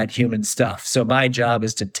distilling that human stuff. So my job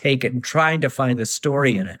is to take it and trying to find the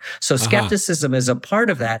story in it. So skepticism is a part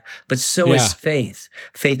of that, but so is faith.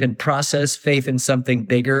 Faith in process, faith in something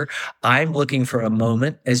bigger. I'm looking for a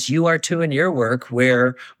moment, as you are too in your work,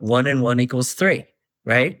 where 1 and 1 equals 3.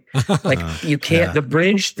 Right? Like you can't, the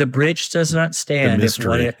bridge does not stand if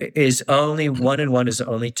 1 is only 1 and 1 is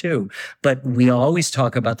only 2. But we always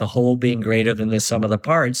talk about the whole being greater than the sum of the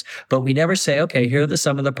parts, but we never say, okay, here are the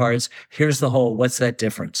sum of the parts, here's the whole, what's that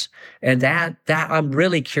difference? And that I'm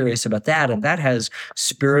really curious about that. And that has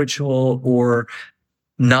spiritual or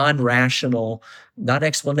non-rational, not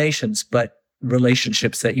explanations, but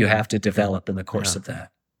relationships that you have to develop in the course of that.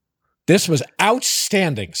 This was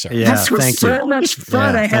outstanding, sir. Yeah, This was thank so you. much fun.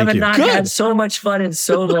 Yeah, I thank haven't you. not Good. had so much fun in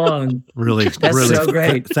so long. Really, That's really so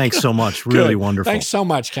great. Thanks so much. Really Good. wonderful. Thanks so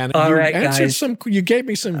much, Ken. All you right, answered guys. you gave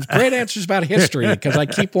me some great answers about history because I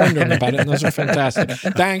keep wondering about it, and those are fantastic.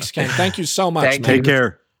 Thanks, Ken. Thank you so much. Thank man. Take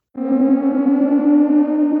care.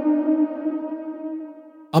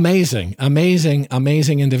 Amazing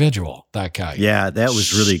individual, that guy. Yeah, that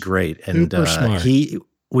was really great. And Super smart.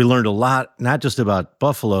 we learned a lot, not just about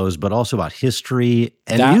buffaloes, but also about history.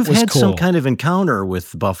 And That you've was had some cool. kind of encounter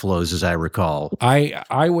with buffaloes, as I recall. I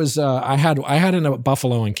had a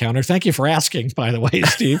buffalo encounter. Thank you for asking, by the way,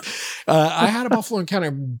 Steve. I had a buffalo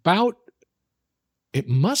encounter it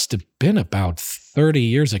must have been about 30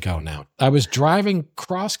 years ago now. I was driving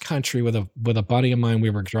cross country with a buddy of mine. We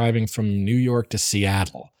were driving from New York to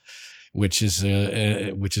Seattle, which is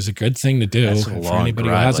a good thing to do That's a for long anybody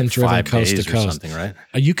who drive, hasn't like driven 5 coast to days or coast. something, right?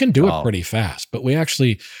 You can do Wow. it pretty fast, but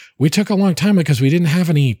we took a long time because we didn't have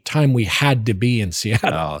any time we had to be in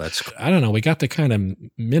Seattle. Oh, that's cool. I don't know. We got to kind of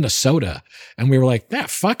Minnesota and we were like,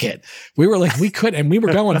 fuck it. We were like, we could, and we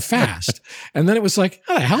were going fast. And then it was like,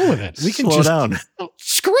 oh, the hell with it. We can Slow just down.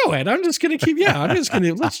 screw it. I'm just going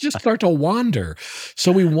to let's just start to wander.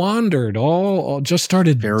 So we wandered all just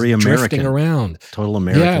started Very drifting American. around. Total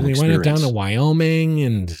American Yeah, we went down experience. to Wyoming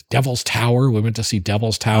and Devil's Tower. We went to see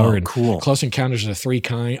Devil's Tower Oh, and cool. Close Encounters of the Third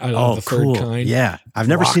Kind. Cool. Yeah. I've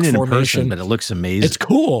never Rock seen it in formation. person, but it looks amazing. It's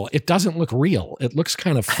cool. It doesn't look real. It looks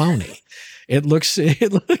kind of phony. It looks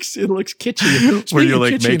kitschy. Where Speaking you're of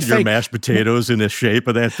like kitschy and making your fake- mashed potatoes in the shape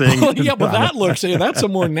of that thing. Well, yeah, but that's a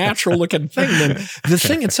more natural looking thing than the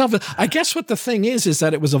thing itself. I guess what the thing is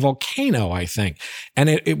that it was a volcano, I think, and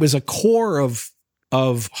it was a core of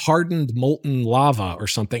hardened molten lava or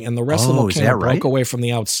something, and the rest of the Oh, is volcano that right? broke away from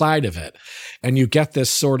the outside of it, and you get this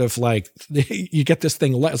sort of like you get this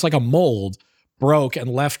thing. It's like a mold broke and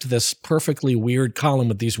left this perfectly weird column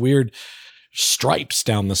with these weird stripes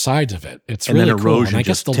down the sides of it. It's And really then cool. erosion And I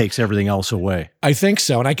guess just takes everything else away. I think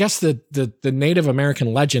so. And I guess the Native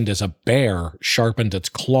American legend is a bear sharpened its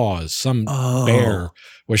claws. Some bear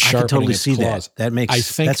was I sharpening can totally its see claws. that. I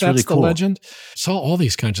think that's really the cool. legend. Saw all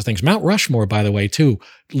these kinds of things. Mount Rushmore, by the way, too,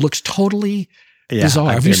 looks totally bizarre.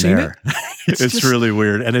 I've Have you been seen there. It's just- really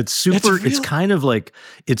weird. And it's super, it's real- kind of like,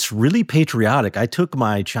 it's really patriotic. I took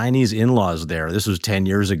my Chinese in-laws there. This was 10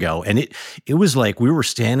 years ago. And it was like, we were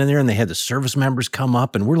standing there and they had the service members come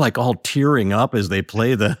up and we're like all tearing up as they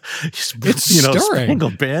play the, It's stirring.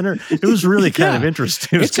 Spangled Banner. It was really kind of Yeah.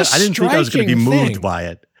 interesting. It was It's a I didn't think I was going to be striking moved thing. by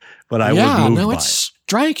it, but I yeah, was moved no, by it's it.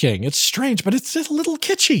 striking. It's strange, but it's a little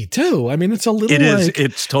kitschy too. I mean, it's a little It is. like,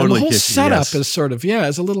 It's and totally the whole kitschy, setup yes. is sort of,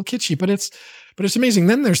 is a little kitschy, but it's amazing.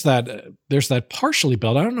 Then there's that partially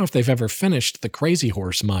built. I don't know if they've ever finished the Crazy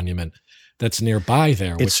Horse monument that's nearby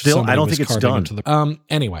there. It's still- I don't think it's done.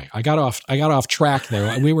 Anyway, I got off track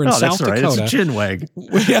there. We were in No, South that's all right. Dakota. It's a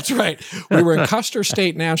chinwag. That's right. We were in Custer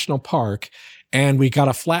State National Park, and we got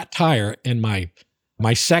a flat tire in my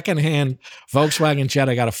secondhand Volkswagen Jet.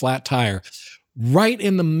 I got a flat tire right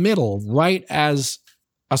in the middle, right as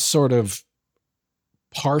a sort of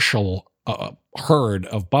partial herd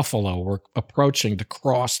of buffalo were approaching to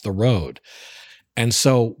cross the road. And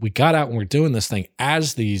so we got out and we're doing this thing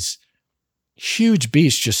as these huge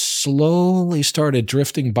beasts just slowly started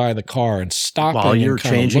drifting by the car and stopping While you're and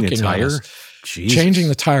kind of changing a looking at tire? us. Jesus. Changing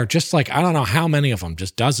the tire, just like, I don't know how many of them,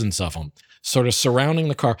 just dozens of them, sort of surrounding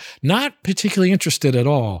the car, not particularly interested at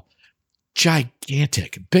all.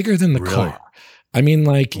 Gigantic, bigger than the Really? car. I mean,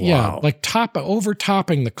 like, Wow. like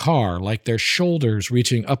overtopping the car, like their shoulders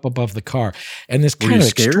reaching up above the car. And this Were kind you of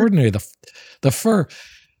scared? extraordinary, the fur,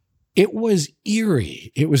 it was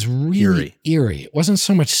eerie. It was really eerie. It wasn't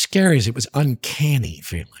so much scary as it was uncanny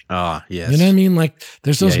feeling. Ah, yes. You know what I mean? Like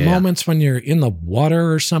there's those Yeah. moments when you're in the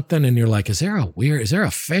water or something and you're like, is there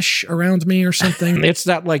a fish around me or something? It's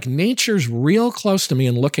that like nature's real close to me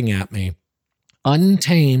and looking at me,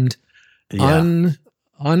 untamed, Yeah.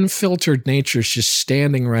 unfiltered nature's just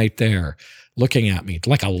standing right there looking at me,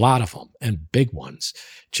 like a lot of them and big ones.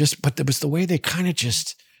 But there was the way they kind of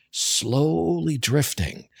just slowly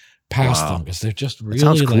drifting past Wow. them because they're just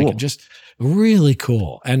sounds really cool. like just really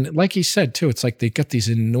cool. And like he said too, it's like they got these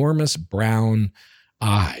enormous brown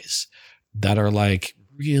eyes that are like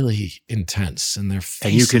really intense and their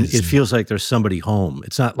faces. And you can, it feels like there's somebody home.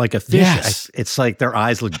 It's not like a fish. Yes. It's like their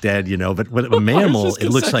eyes look dead, but with a mammal, it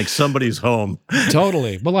looks like somebody's home.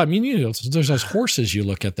 Totally. Well, I mean, there's those horses you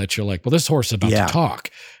look at that you're like, well, this horse is about to talk.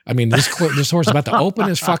 I mean, this horse is about to open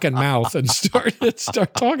his fucking mouth and start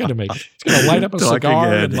talking to me. He's going to light up a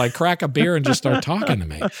cigar and like crack a beer and just start talking to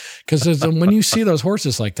me. Because when you see those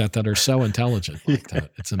horses like that are so intelligent like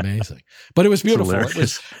that, it's amazing. But it was beautiful.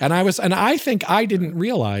 And I think I didn't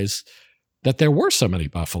realize that there were so many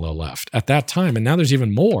buffalo left at that time. And now there's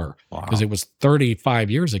even more because it was 35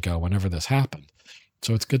 years ago whenever this happened.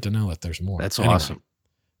 So it's good to know that there's more. That's awesome.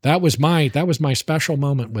 That was my special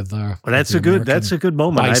moment with that's a good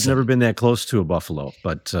moment. Bison. I've never been that close to a buffalo,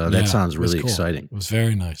 but that sounds really exciting. It was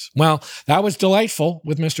very nice. Well, that was delightful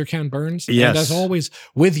with Mr. Ken Burns. Yes. And as always,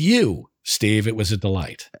 with you, Steve, it was a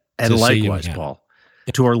delight. And likewise, Paul.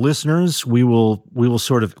 To our listeners, we will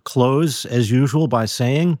sort of close as usual by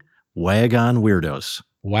saying, wag on weirdos.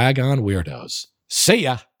 Wag on weirdos. See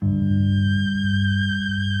ya.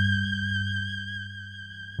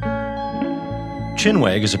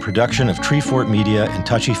 Chinwag is a production of Treefort Media and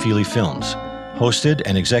Touchy Feely Films, hosted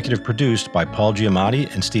and executive produced by Paul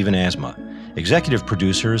Giamatti and Stephen Asma. Executive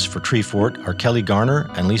producers for Treefort are Kelly Garner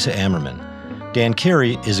and Lisa Ammerman. Dan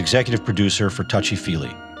Carey is executive producer for Touchy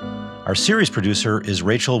Feely. Our series producer is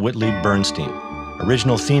Rachel Whitley Bernstein.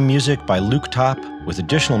 Original theme music by Luke Top, with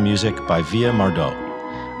additional music by Via Mardot.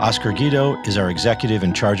 Oscar Guido is our executive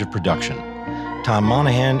in charge of production. Tom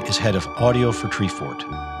Monahan is head of audio for Treefort.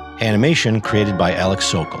 Animation created by Alex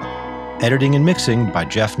Sokol. Editing and mixing by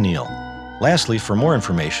Jeff Neal. Lastly, for more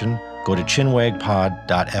information, go to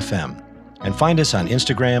chinwagpod.fm and find us on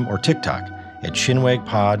Instagram or TikTok at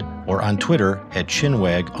chinwagpod or on Twitter at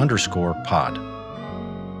chinwag_pod.